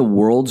 Even the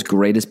world's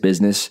greatest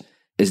business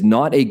is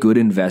not a good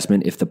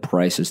investment if the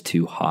price is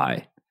too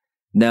high.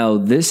 Now,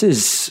 this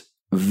is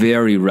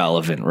very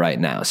relevant right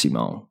now,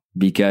 Simon,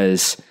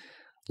 because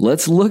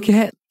let's look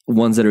at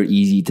ones that are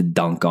easy to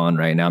dunk on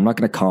right now. I'm not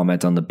going to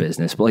comment on the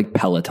business, but like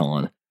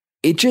Peloton.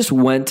 It just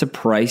went to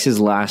prices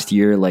last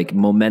year. Like,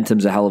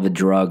 momentum's a hell of a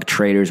drug.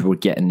 Traders were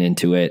getting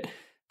into it.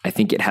 I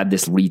think it had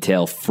this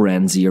retail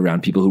frenzy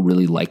around people who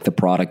really like the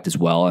product as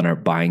well and are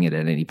buying it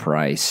at any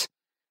price.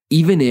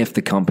 Even if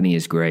the company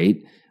is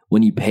great,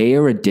 when you pay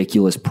a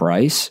ridiculous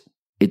price,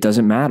 it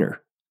doesn't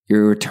matter.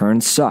 Your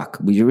returns suck.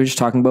 We were just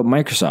talking about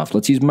Microsoft.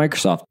 Let's use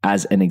Microsoft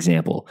as an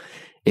example.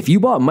 If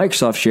you bought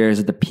Microsoft shares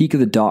at the peak of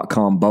the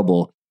dot-com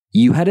bubble,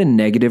 you had a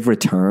negative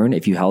return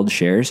if you held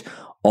shares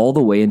all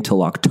the way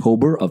until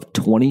October of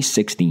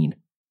 2016.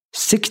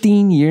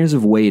 16 years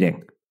of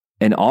waiting.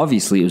 And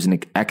obviously, it was an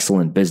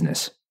excellent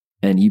business.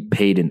 And you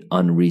paid an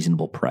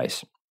unreasonable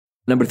price.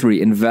 Number 3,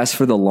 invest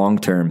for the long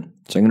term.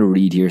 So I'm going to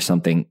read here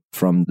something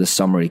from the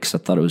summary because I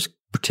thought it was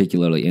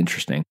particularly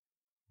interesting.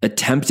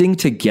 Attempting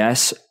to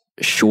guess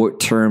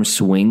short-term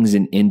swings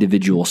in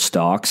individual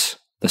stocks,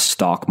 the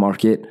stock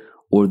market,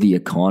 or the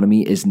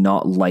economy is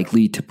not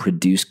likely to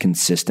produce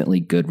consistently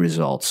good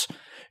results.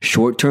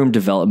 Short-term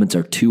developments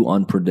are too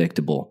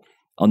unpredictable.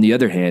 On the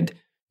other hand,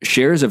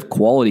 shares of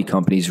quality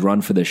companies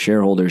run for the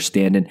shareholders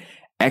stand an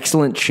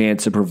excellent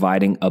chance of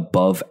providing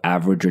above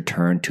average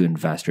return to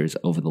investors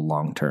over the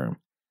long term.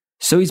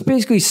 So he's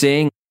basically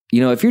saying,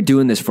 if you're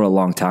doing this for a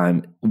long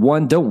time,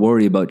 1, don't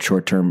worry about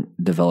short-term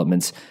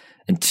developments,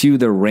 and 2,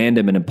 they're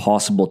random and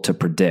impossible to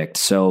predict.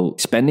 So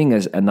spending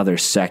another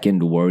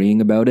second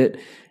worrying about it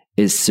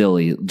is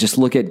silly. Just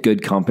look at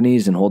good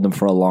companies and hold them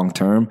for a long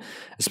term,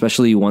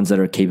 especially ones that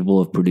are capable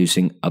of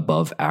producing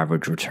above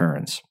average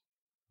returns.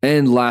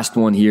 And last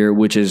one here,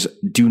 which is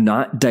do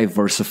not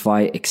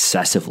diversify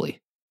excessively.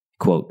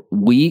 Quote,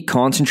 we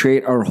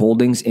concentrate our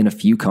holdings in a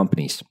few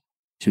companies.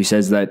 So he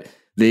says that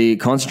they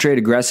concentrate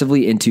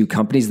aggressively into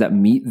companies that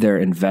meet their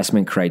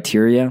investment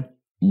criteria.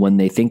 When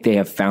they think they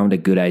have found a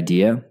good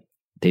idea,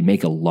 they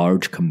make a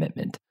large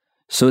commitment.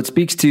 So it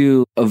speaks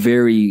to a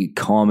very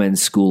common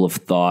school of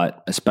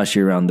thought,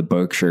 especially around the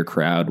Berkshire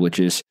crowd, which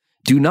is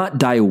do not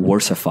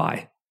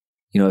diversify.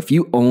 If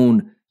you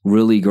own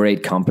really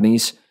great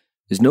companies,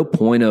 there's no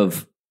point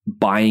of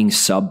buying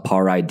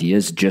subpar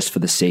ideas just for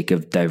the sake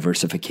of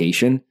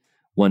diversification,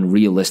 when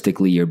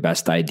realistically your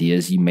best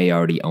ideas, you may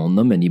already own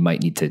them and you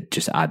might need to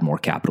just add more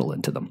capital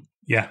into them.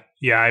 Yeah,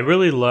 I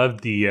really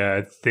love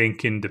the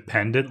think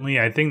independently.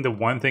 I think the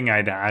one thing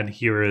I'd add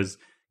here is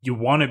you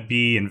want to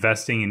be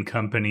investing in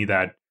company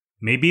that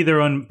maybe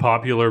they're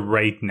unpopular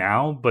right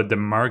now, but the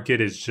market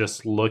is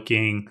just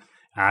looking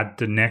at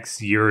the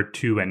next year or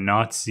two and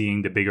not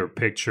seeing the bigger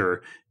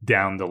picture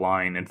down the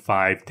line in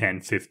 5,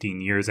 10,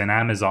 15 years. And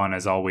Amazon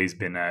has always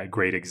been a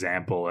great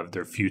example of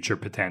their future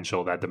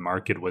potential that the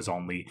market was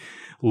only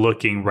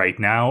looking right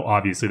now.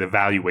 Obviously, the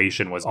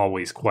valuation was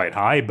always quite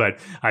high, but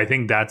I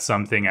think that's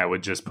something I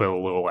would just put a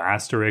little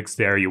asterisk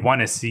there. You want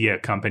to see a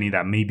company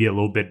that may be a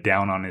little bit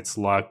down on its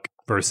luck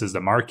versus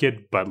the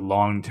market, but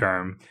long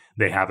term,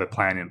 they have a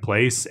plan in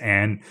place.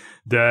 And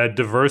the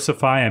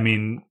diversify,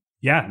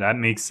 yeah, that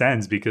makes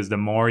sense, because the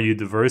more you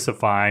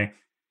diversify,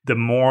 the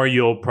more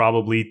you'll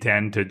probably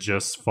tend to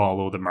just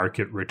follow the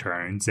market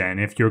returns.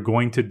 And if you're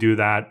going to do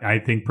that, I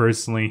think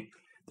personally,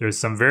 there's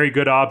some very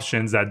good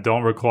options that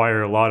don't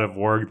require a lot of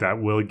work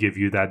that will give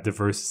you that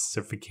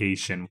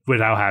diversification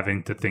without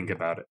having to think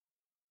about it.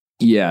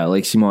 Yeah,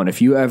 like Simon,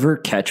 if you ever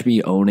catch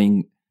me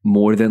owning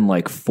more than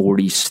like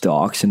 40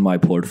 stocks in my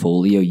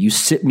portfolio, you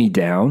sit me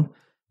down,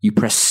 you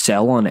press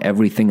sell on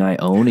everything I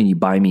own, and you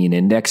buy me an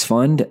index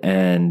fund,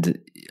 and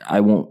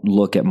I won't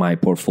look at my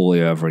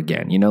portfolio ever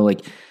again.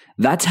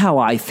 That's how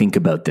I think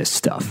about this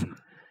stuff.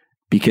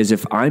 Because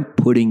if I'm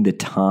putting the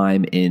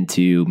time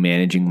into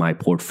managing my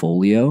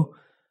portfolio,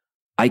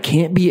 I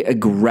can't be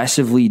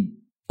aggressively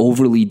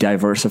overly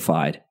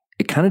diversified.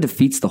 It kind of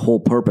defeats the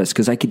whole purpose,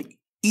 because I could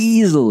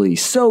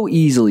so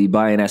easily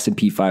buy an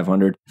S&P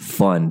 500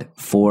 fund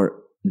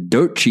for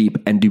dirt cheap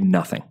and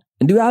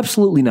do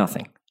absolutely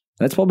nothing.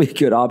 That's probably a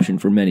good option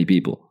for many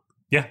people.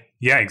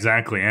 Yeah,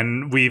 exactly.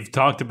 And we've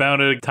talked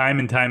about it time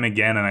and time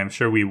again, and I'm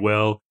sure we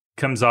will.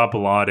 Comes up a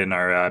lot in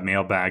our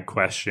mailbag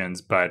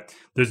questions, but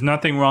there's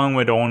nothing wrong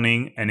with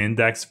owning an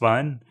index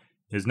fund.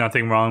 There's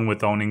nothing wrong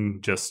with owning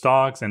just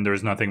stocks, and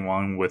there's nothing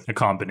wrong with a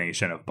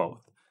combination of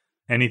both.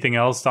 Anything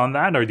else on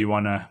that, or do you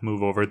want to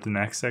move over to the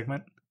next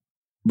segment?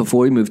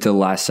 Before we move to the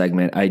last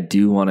segment, I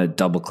do want to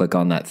double click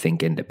on that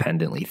think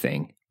independently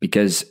thing,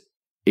 because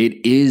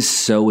it is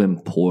so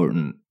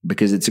important,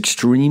 because it's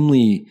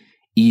extremely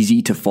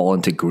easy to fall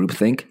into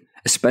groupthink,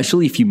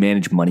 especially if you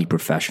manage money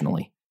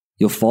professionally.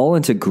 You'll fall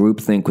into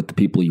groupthink with the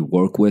people you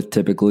work with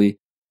typically.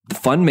 The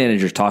fund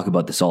managers talk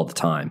about this all the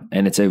time,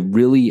 and it's a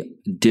really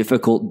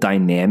difficult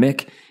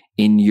dynamic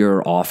in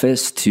your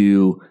office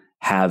to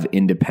have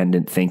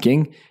independent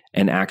thinking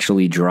and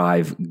actually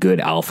drive good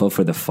alpha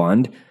for the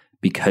fund,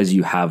 because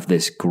you have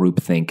this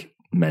groupthink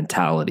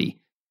mentality.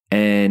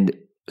 And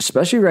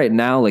especially right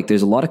now,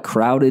 there's a lot of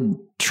crowded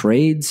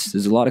trades,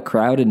 there's a lot of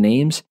crowded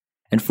names.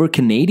 And for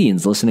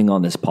Canadians listening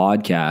on this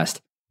podcast,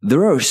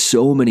 there are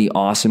so many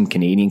awesome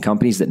Canadian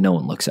companies that no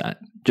one looks at.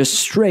 Just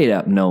straight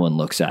up no one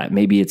looks at.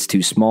 Maybe it's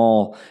too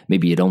small.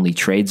 Maybe it only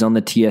trades on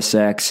the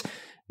TSX.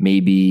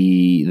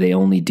 Maybe they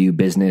only do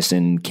business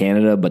in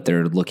Canada, but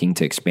they're looking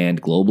to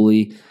expand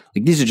globally.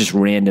 These are just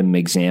random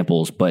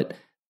examples, but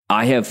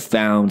I have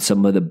found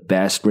some of the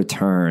best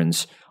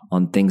returns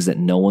on things that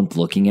no one's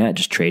looking at,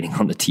 just trading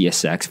on the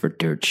TSX for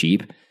dirt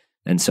cheap.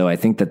 And so I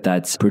think that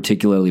that's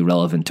particularly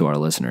relevant to our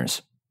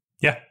listeners.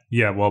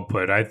 Yeah, well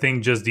put. I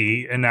think just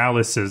the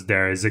analysis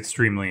there is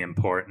extremely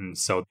important.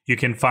 So you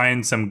can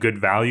find some good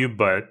value,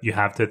 but you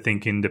have to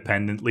think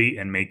independently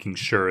and making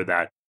sure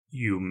that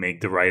you make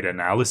the right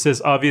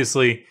analysis.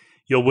 Obviously,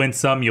 you'll win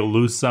some, you'll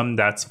lose some.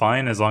 That's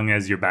fine, as long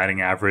as your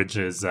batting average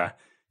is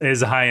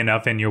high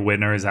enough and your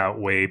winners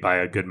outweigh by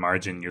a good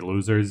margin your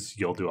losers.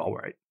 You'll do all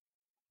right.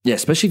 Yeah,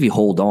 especially if you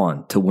hold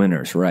on to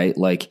winners, right?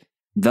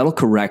 That'll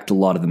correct a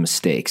lot of the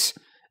mistakes,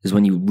 is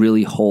when you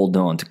really hold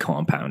on to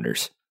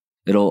compounders.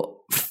 It'll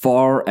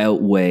far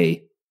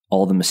outweigh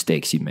all the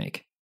mistakes you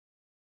make.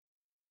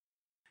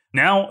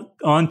 Now,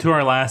 on to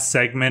our last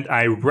segment.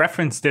 I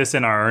referenced this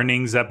in our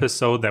earnings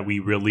episode that we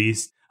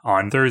released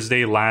on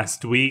Thursday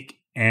last week.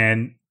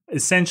 And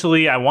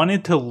essentially, I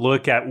wanted to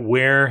look at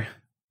where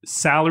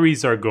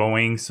salaries are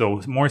going.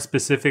 So more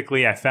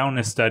specifically, I found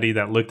a study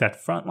that looked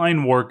at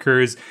frontline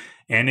workers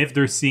and if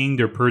they're seeing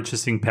their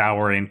purchasing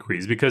power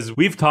increase. Because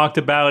we've talked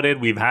about it,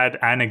 we've had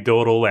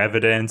anecdotal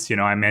evidence.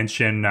 I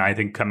mentioned, I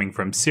think coming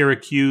from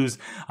Syracuse,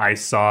 I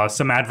saw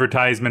some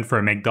advertisement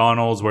for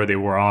McDonald's where they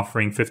were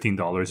offering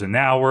 $15 an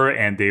hour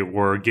and they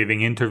were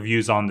giving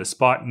interviews on the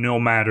spot, no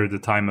matter the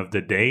time of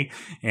the day.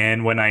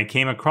 And when I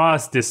came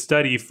across this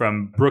study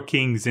from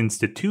Brookings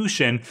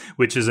Institution,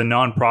 which is a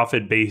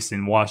nonprofit based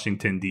in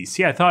Washington,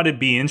 D.C., I thought it'd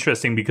be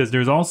interesting because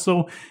there's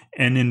also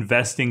an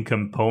investing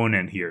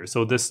component here.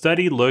 So the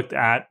study looked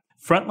at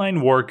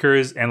frontline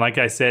workers, and like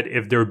I said,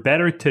 if they're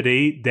better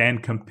today than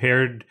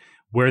compared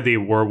where they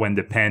were when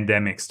the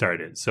pandemic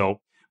started. So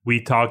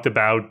we talked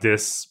about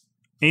this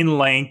in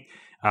length.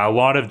 A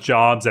lot of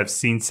jobs have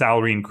seen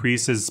salary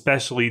increases,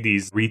 especially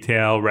these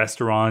retail,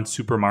 restaurant,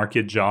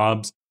 supermarket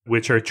jobs,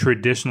 which are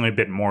traditionally a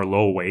bit more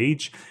low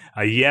wage.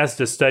 Yes,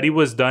 the study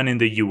was done in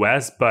the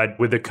US, but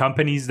with the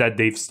companies that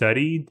they've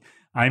studied,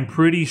 I'm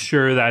pretty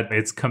sure that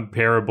it's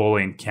comparable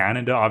in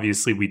Canada.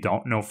 Obviously, we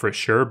don't know for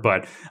sure,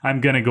 but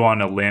I'm going to go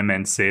on a limb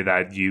and say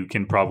that you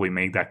can probably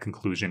make that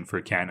conclusion for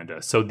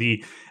Canada. So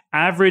the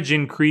average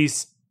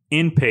increase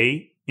in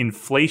pay,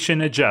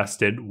 inflation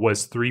adjusted,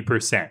 was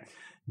 3%.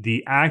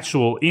 The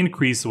actual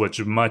increase was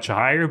much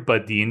higher,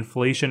 but the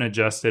inflation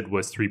adjusted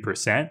was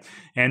 3%.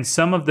 And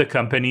some of the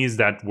companies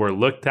that were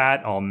looked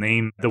at, I'll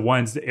name the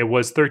ones, it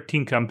was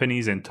 13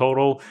 companies in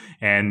total,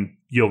 and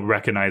you'll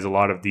recognize a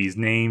lot of these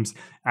names: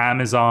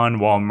 Amazon,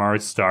 Walmart,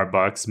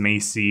 Starbucks,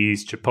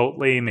 Macy's,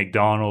 Chipotle,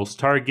 McDonald's,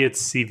 Target,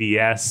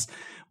 CVS,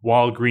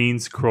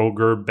 Walgreens,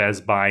 Kroger,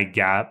 Best Buy,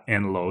 Gap,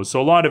 and Lowe's.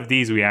 So a lot of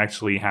these we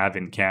actually have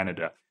in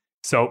Canada.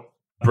 So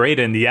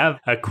Braden, do you have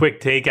a quick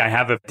take? I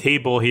have a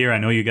table here. I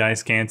know you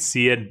guys can't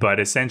see it,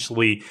 but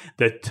essentially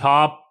the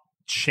top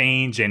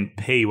change in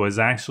pay was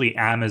actually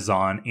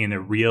Amazon in a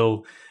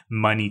real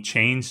money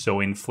change. So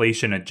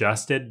inflation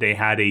adjusted, they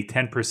had a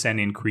 10%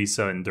 increase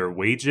in their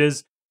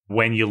wages.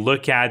 When you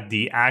look at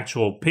the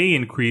actual pay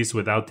increase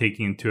without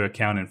taking into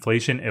account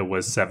inflation, it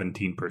was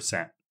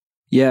 17%.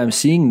 Yeah, I'm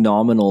seeing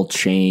nominal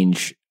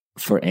change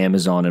for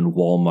Amazon and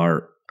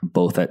Walmart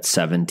both at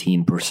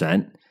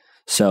 17%.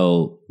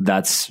 So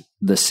that's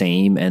the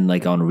same. And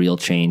like on real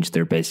change,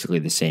 they're basically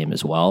the same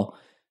as well.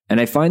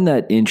 And I find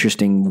that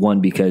interesting,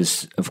 one,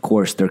 because of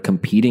course they're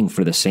competing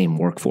for the same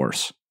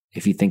workforce.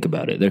 If you think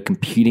about it, they're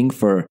competing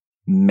for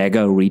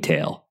mega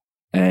retail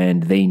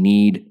and they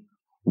need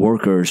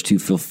workers to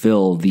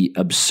fulfill the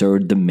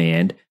absurd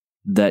demand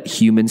that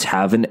humans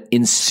have, an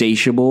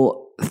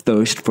insatiable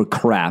thirst for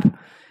crap.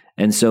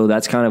 And so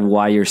that's kind of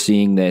why you're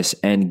seeing this,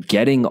 and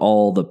getting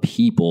all the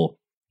people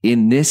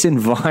in this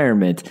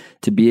environment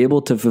to be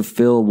able to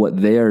fulfill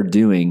what they are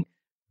doing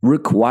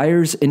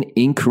requires an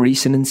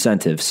increase in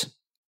incentives.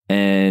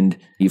 And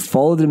you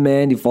follow the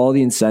demand, you follow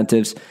the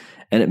incentives,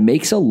 and it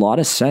makes a lot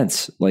of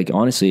sense. Like,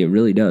 honestly, it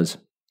really does.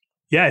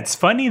 Yeah, it's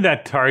funny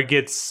that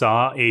Target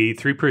saw a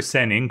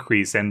 3%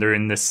 increase and they're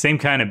in the same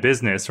kind of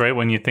business, right?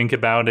 When you think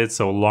about it,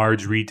 so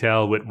large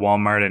retail with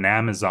Walmart and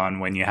Amazon,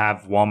 when you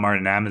have Walmart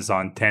and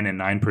Amazon 10 and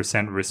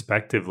 9%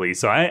 respectively.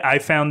 So I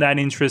found that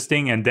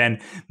interesting. And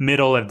then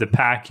middle of the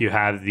pack, you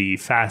have the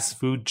fast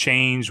food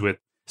change with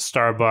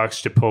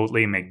Starbucks,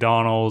 Chipotle,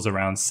 McDonald's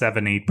around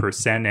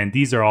 7-8%. And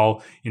these are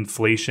all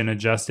inflation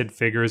adjusted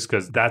figures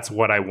because that's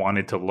what I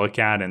wanted to look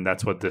at. And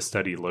that's what the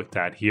study looked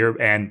at here.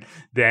 And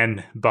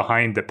then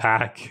behind the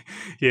pack,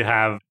 you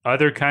have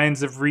other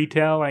kinds of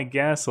retail, I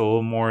guess, a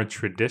little more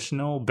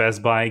traditional.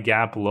 Best Buy,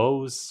 Gap,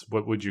 Lowe's.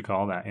 What would you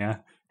call that? Yeah.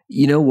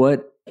 You know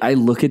what? I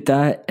look at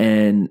that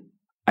and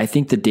I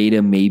think the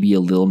data may be a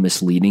little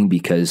misleading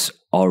because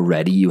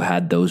already you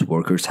had those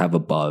workers have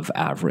above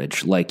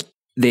average. Like,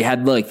 they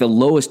had like the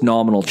lowest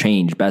nominal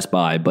change, Best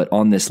Buy, but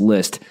on this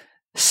list,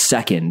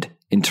 second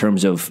in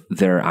terms of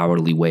their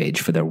hourly wage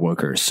for their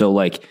workers. So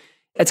like,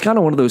 it's kind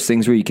of one of those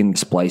things where you can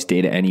splice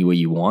data any way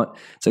you want.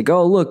 It's like,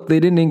 oh, look, they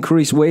didn't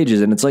increase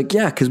wages. And it's like,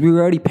 yeah, because we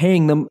were already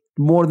paying them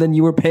more than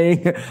you were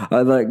paying.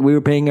 Like we were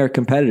paying our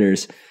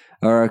competitors,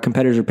 or our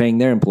competitors are paying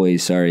their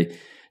employees, sorry.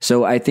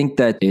 So I think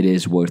that it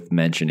is worth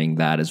mentioning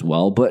that as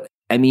well. But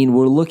I mean,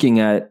 we're looking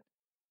at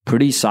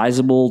pretty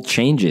sizable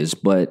changes,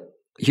 but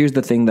here's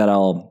the thing that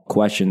I'll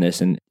question this,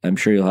 and I'm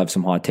sure you'll have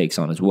some hot takes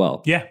on as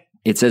well. Yeah.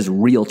 It says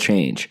real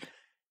change.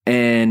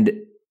 And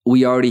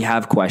we already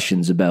have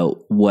questions about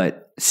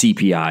what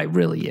CPI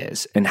really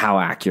is and how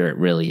accurate it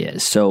really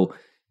is. So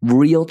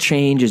real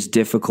change is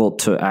difficult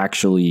to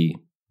actually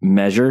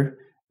measure,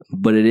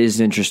 but it is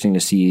interesting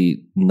to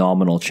see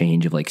nominal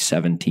change of like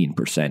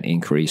 17%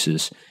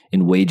 increases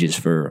in wages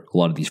for a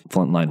lot of these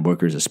frontline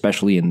workers,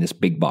 especially in this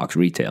big box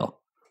retail.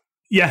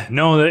 Yeah,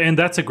 no, and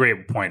that's a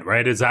great point,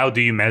 right? Is how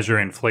do you measure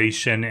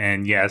inflation?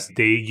 And yes,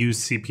 they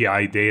use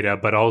CPI data,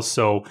 but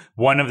also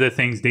one of the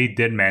things they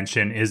did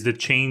mention is the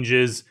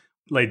changes,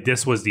 like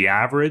this was the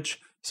average.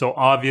 So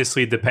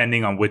obviously,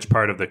 depending on which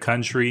part of the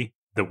country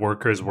the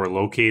workers were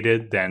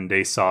located, then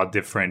they saw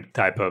different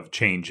type of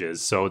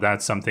changes. So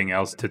that's something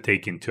else to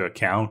take into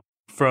account.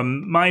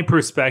 From my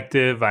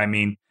perspective, I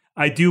mean,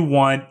 I do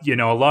want, a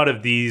lot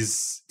of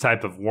these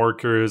type of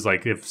workers,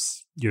 like if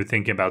you're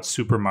thinking about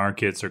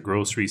supermarkets or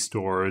grocery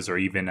stores or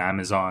even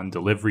Amazon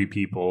delivery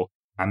people,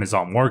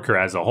 Amazon worker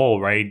as a whole,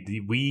 right?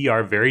 We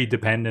are very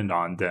dependent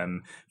on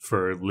them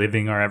for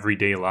living our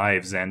everyday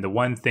lives. And the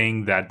one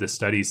thing that the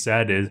study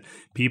said is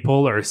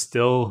people are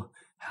still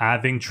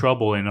having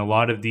trouble in a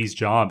lot of these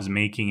jobs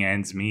making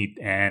ends meet.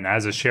 And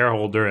as a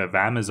shareholder of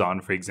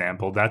Amazon, for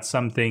example, that's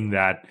something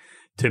that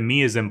to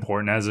me is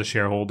important as a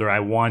shareholder. I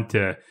want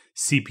to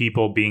see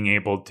people being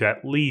able to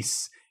at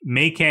least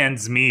make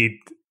ends meet,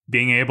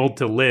 being able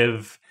to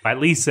live at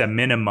least a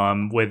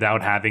minimum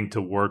without having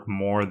to work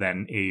more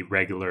than a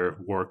regular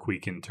work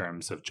week in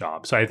terms of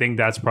jobs. So I think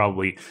that's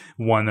probably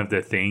one of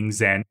the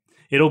things. And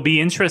it'll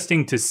be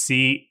interesting to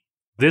see,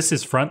 this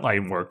is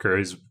frontline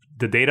workers.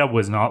 The data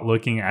was not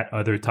looking at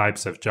other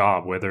types of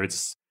job, whether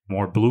it's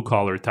more blue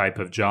collar type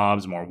of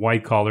jobs, more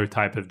white collar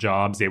type of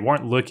jobs. They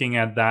weren't looking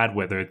at that,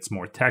 whether it's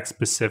more tech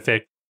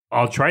specific.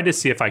 I'll try to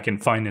see if I can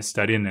find a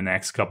study in the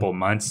next couple of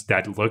months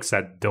that looks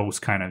at those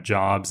kind of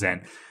jobs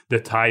and the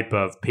type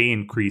of pay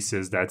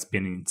increases that's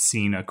been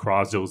seen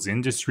across those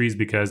industries,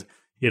 because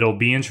it'll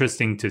be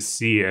interesting to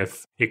see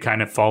if it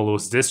kind of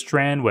follows this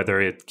trend, whether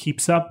it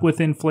keeps up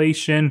with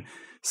inflation,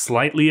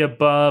 slightly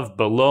above,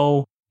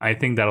 below. I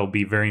think that'll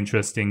be very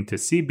interesting to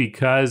see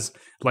because,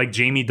 like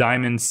Jamie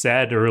Dimon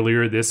said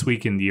earlier this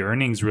week in the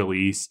earnings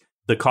release,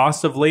 the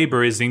cost of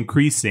labor is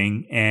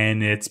increasing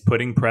and it's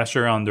putting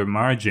pressure on their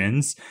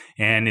margins,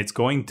 and it's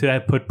going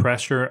to put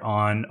pressure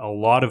on a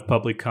lot of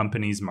public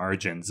companies'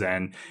 margins.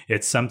 And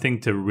it's something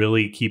to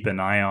really keep an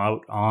eye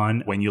out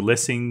on when you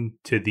listen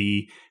to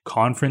the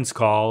conference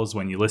calls,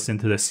 when you listen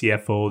to the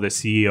CFO, the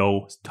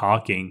CEO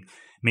talking.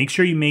 Make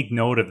sure you make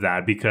note of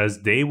that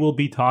because they will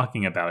be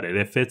talking about it.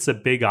 If it's a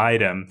big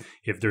item,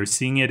 if they're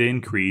seeing it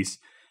increase,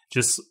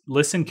 just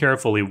listen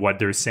carefully what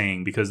they're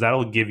saying because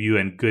that'll give you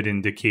a good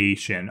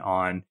indication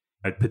on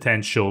a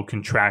potential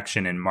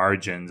contraction in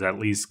margins, at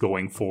least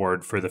going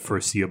forward for the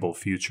foreseeable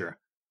future.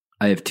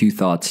 I have two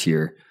thoughts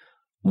here.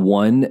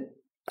 One,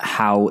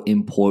 how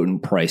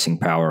important pricing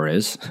power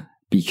is,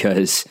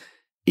 because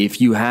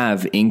if you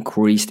have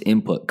increased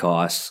input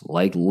costs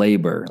like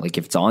labor, like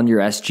if it's on your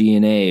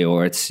SG&A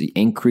or it's the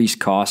increased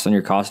cost on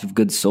your cost of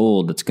goods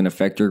sold, that's going to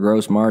affect your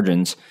gross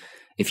margins.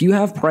 If you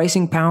have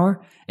pricing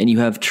power and you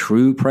have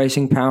true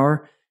pricing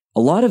power, a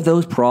lot of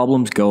those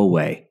problems go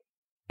away.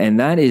 And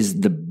that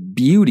is the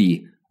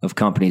beauty of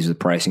companies with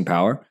pricing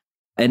power.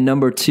 And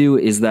number two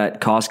is that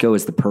Costco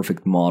is the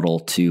perfect model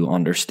to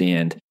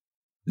understand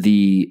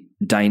the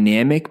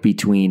dynamic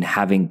between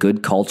having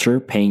good culture,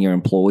 paying your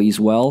employees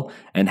well,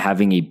 and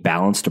having a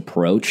balanced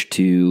approach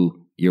to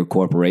your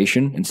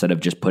corporation instead of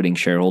just putting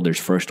shareholders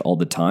first all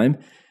the time.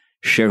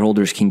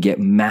 Shareholders can get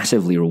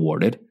massively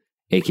rewarded,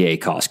 aka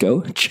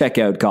Costco, check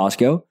out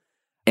Costco,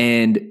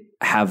 and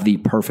have the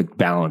perfect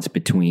balance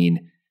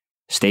between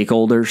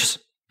stakeholders,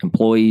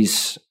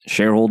 employees,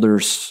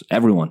 shareholders,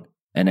 everyone.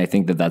 And I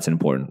think that that's an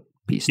important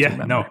piece to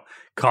remember. No,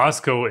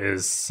 Costco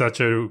is such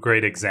a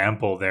great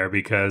example there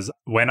because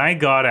when I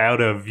got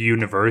out of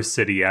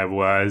university,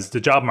 the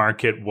job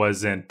market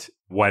wasn't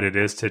what it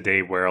is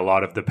today, where a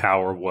lot of the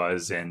power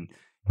was in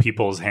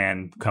people's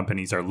hand.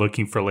 Companies are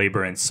looking for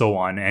labor and so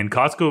on. And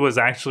Costco was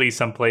actually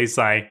someplace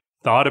I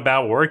thought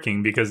about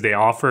working because they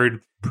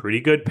offered pretty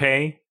good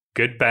pay,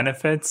 good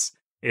benefits.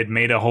 It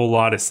made a whole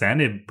lot of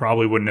sense. It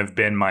probably wouldn't have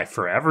been my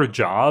forever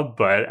job,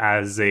 but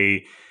as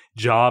a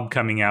job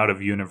coming out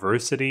of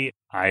university,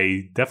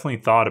 I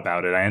definitely thought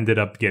about it. I ended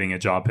up getting a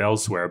job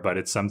elsewhere, but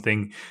it's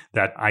something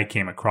that I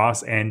came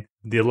across. And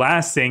the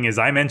last thing is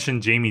I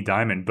mentioned Jamie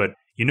Dimon, but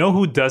you know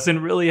who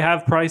doesn't really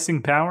have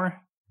pricing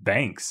power?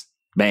 Banks.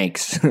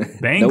 Banks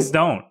Nope.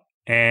 Don't.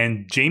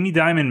 And Jamie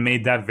Dimon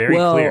made that very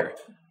clear.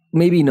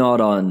 Maybe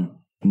not on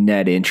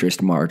net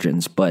interest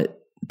margins,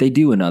 but they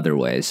do in other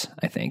ways,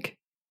 I think.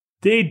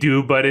 They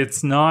do, but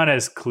it's not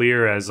as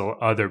clear as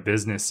other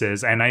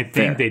businesses. And I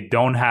think they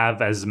don't have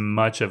as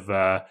much of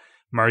a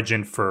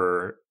margin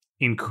for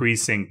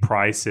increasing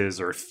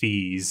prices or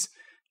fees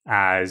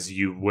as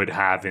you would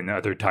have in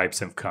other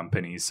types of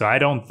companies. So I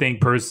don't think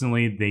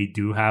personally they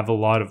do have a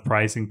lot of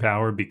pricing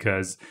power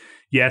because,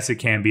 yes, it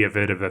can be a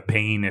bit of a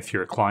pain if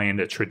you're a client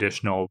at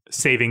traditional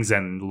savings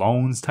and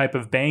loans type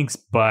of banks.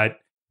 But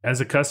as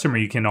a customer,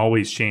 you can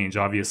always change.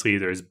 Obviously,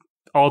 there's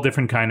all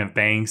different kind of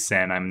banks,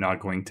 and I'm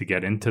not going to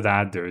get into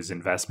that. There's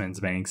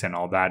investments banks and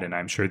all that, and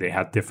I'm sure they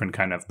have different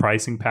kind of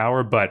pricing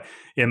power. But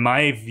in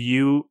my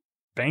view,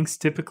 banks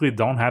typically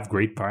don't have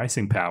great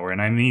pricing power. And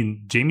I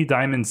mean, Jamie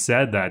Dimon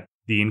said that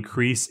the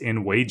increase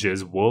in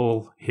wages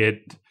will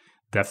hit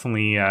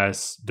definitely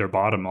their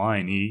bottom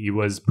line. He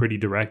was pretty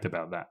direct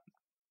about that.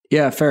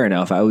 Yeah, fair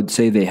enough. I would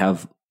say they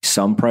have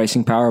some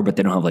pricing power, but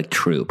they don't have like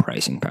true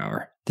pricing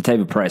power. The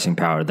type of pricing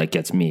power that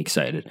gets me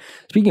excited.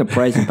 Speaking of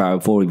pricing power,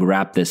 before we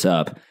wrap this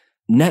up,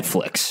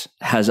 Netflix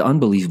has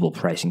unbelievable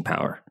pricing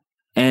power.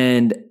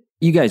 And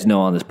you guys know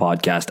on this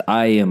podcast,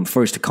 I am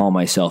first to call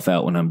myself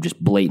out when I'm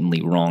just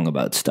blatantly wrong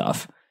about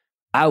stuff.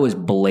 I was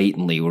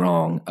blatantly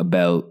wrong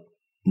about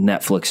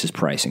Netflix's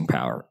pricing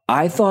power.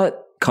 I thought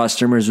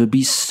customers would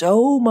be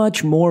so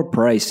much more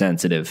price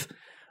sensitive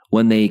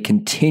when they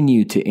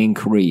continue to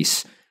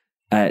increase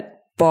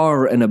at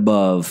far and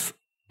above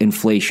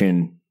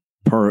inflation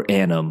per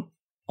annum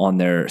on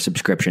their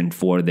subscription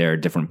for their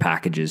different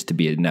packages to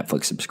be a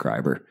Netflix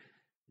subscriber.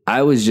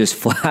 I was just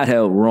flat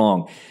out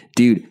wrong.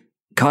 Dude,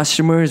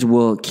 customers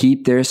will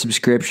keep their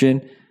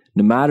subscription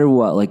no matter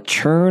what. Like,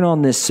 churn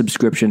on this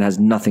subscription has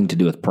nothing to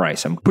do with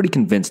price. I'm pretty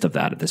convinced of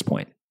that at this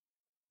point.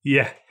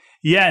 Yeah.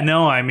 Yeah,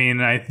 no, I mean,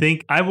 I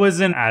think I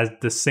wasn't at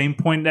the same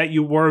point that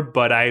you were,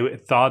 but I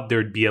thought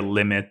there'd be a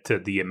limit to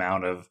the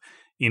amount of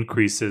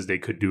increases they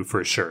could do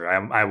for sure.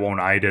 I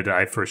won't hide it.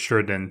 I for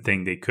sure didn't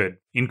think they could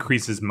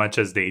increase as much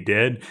as they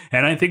did.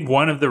 And I think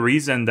one of the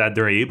reasons that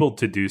they're able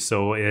to do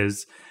so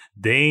is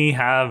they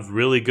have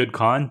really good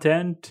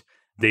content.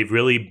 They've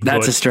really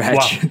That's a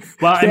stretch.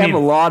 Well, they have a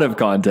lot of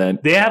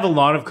content. They have a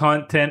lot of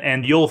content,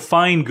 and you'll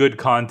find good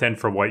content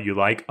for what you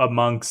like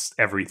amongst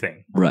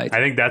everything. Right. I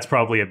think that's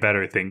probably a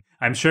better thing.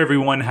 I'm sure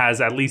everyone has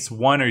at least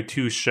one or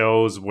two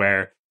shows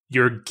where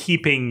you're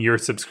keeping your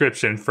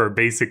subscription for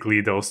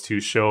basically those two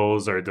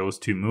shows or those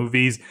two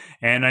movies.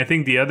 And I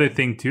think the other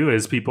thing too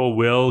is people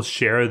will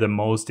share the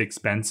most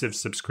expensive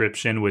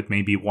subscription with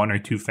maybe one or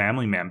two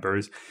family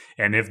members.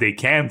 And if they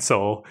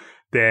cancel,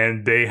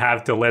 then they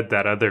have to let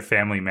that other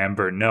family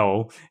member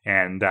know.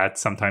 And that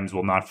sometimes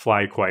will not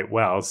fly quite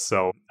well.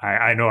 So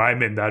I know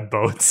I'm in that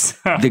boat.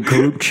 So. The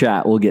group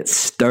chat will get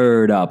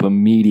stirred up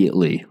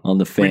immediatly on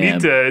the fam. We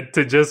need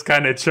to just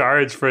kind of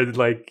charge for,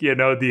 like, you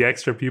know, the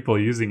extra people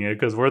using it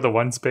because we're the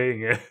ones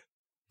paying it.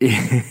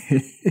 Yeah,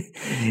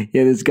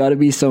 there's got to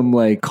be some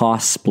like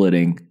cost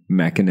splitting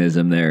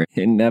mechanism there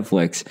in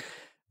Netflix.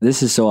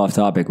 This is so off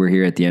topic. We're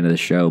here at the end of the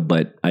show,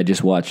 but I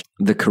just watched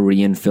the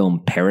Korean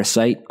film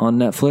Parasite on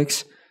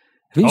Netflix.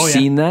 Have you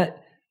seen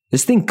that?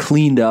 This thing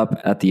cleaned up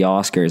at the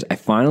Oscars. I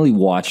finally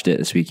watched it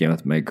this weekend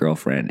with my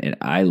girlfriend, and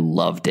I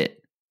loved it.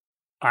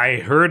 I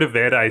heard of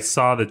it. I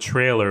saw the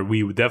trailer.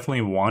 We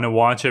definitely want to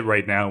watch it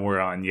right now.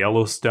 We're on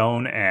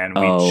Yellowstone, and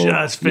we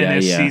just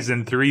finished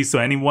season 3. So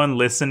anyone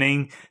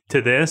listening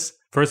to this,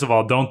 first of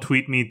all, don't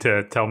tweet me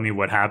to tell me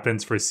what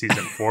happens for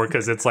season 4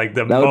 because it's like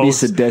the that would be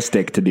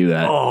sadistic to do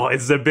that. Oh,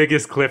 it's the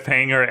biggest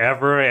cliffhanger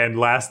ever. And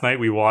last night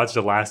we watched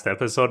the last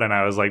episode, and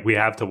I was like, we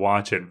have to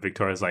watch it.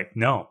 Victoria's like,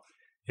 no,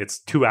 it's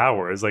 2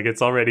 hours. Like,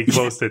 it's already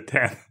close to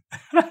 10.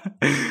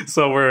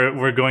 So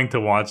we're going to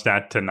watch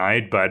that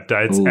tonight. But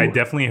I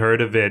definitely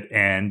heard of it,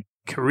 and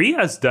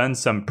Korea's done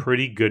some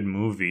pretty good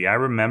movie. I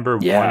remember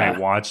one I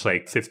watched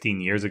like 15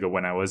 years ago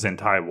when I was in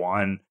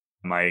Taiwan.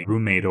 My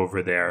roommate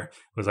over there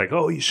was like,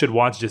 oh, you should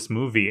watch this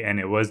movie. And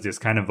it was this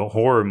kind of a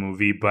horror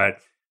movie, but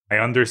I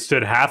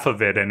understood half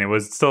of it, and it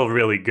was still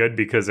really good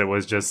because it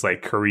was just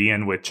like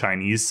Korean with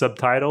Chinese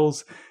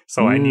subtitles.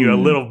 So I knew a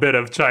little bit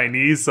of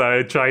Chinese, so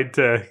I tried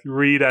to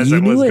read as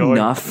it was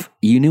going.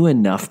 You knew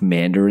enough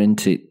Mandarin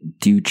to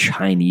do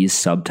Chinese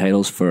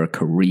subtitles for a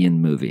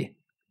Korean movie?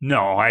 No,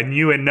 I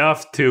knew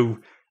enough to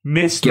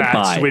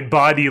mismatch with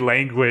body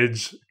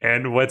language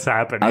and what's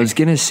happening. I was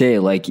going to say,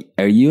 like,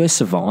 are you a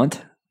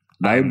savant?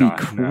 That would be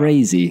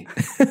crazy.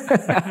 No.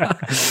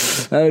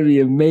 That would be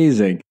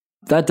amazing.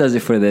 That does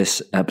it for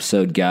this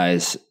episode,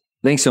 guys.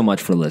 Thanks so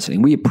much for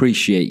listening. We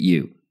appreciate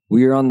you.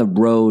 We are on the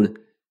road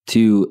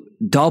to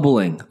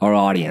doubling our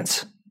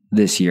audience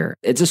this year.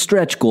 It's a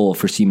stretch goal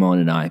for Simone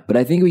and I, but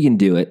I think we can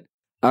do it.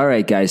 All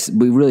right, guys.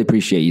 We really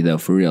appreciate you, though,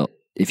 for real.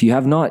 If you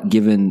have not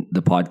given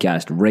the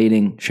podcast a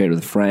rating, share it with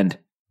a friend.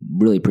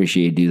 Really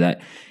appreciate you do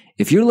that.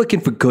 If you're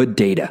looking for good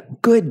data,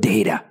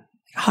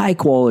 high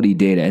quality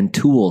data and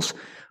tools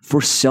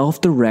for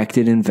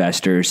self-directed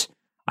investors,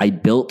 I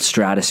built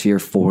Stratosphere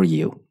for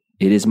you.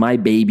 It is my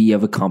baby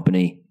of a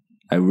company.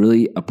 I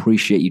really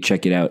appreciate you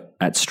check it out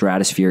at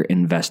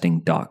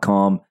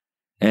stratosphereinvesting.com.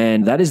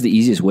 And that is the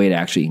easiest way to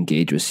actually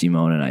engage with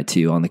Simone and I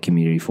too on the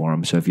community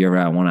forum. So if you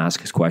ever want to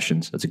ask us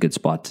questions, that's a good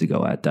spot to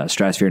go at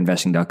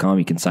stratosphereinvesting.com.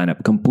 You can sign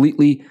up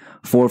completely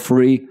for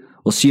free.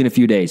 We'll see you in a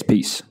few days.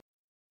 Peace.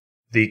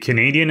 The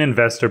Canadian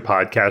Investor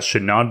Podcast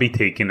should not be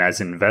taken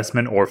as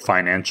investment or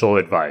financial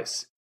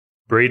advice.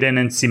 Braden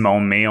and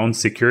Simone may own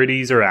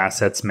securities or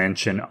assets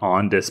mentioned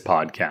on this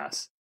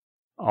podcast.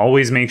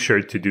 Always make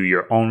sure to do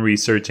your own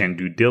research and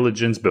due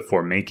diligence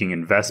before making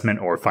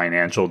investment or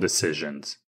financial decisions.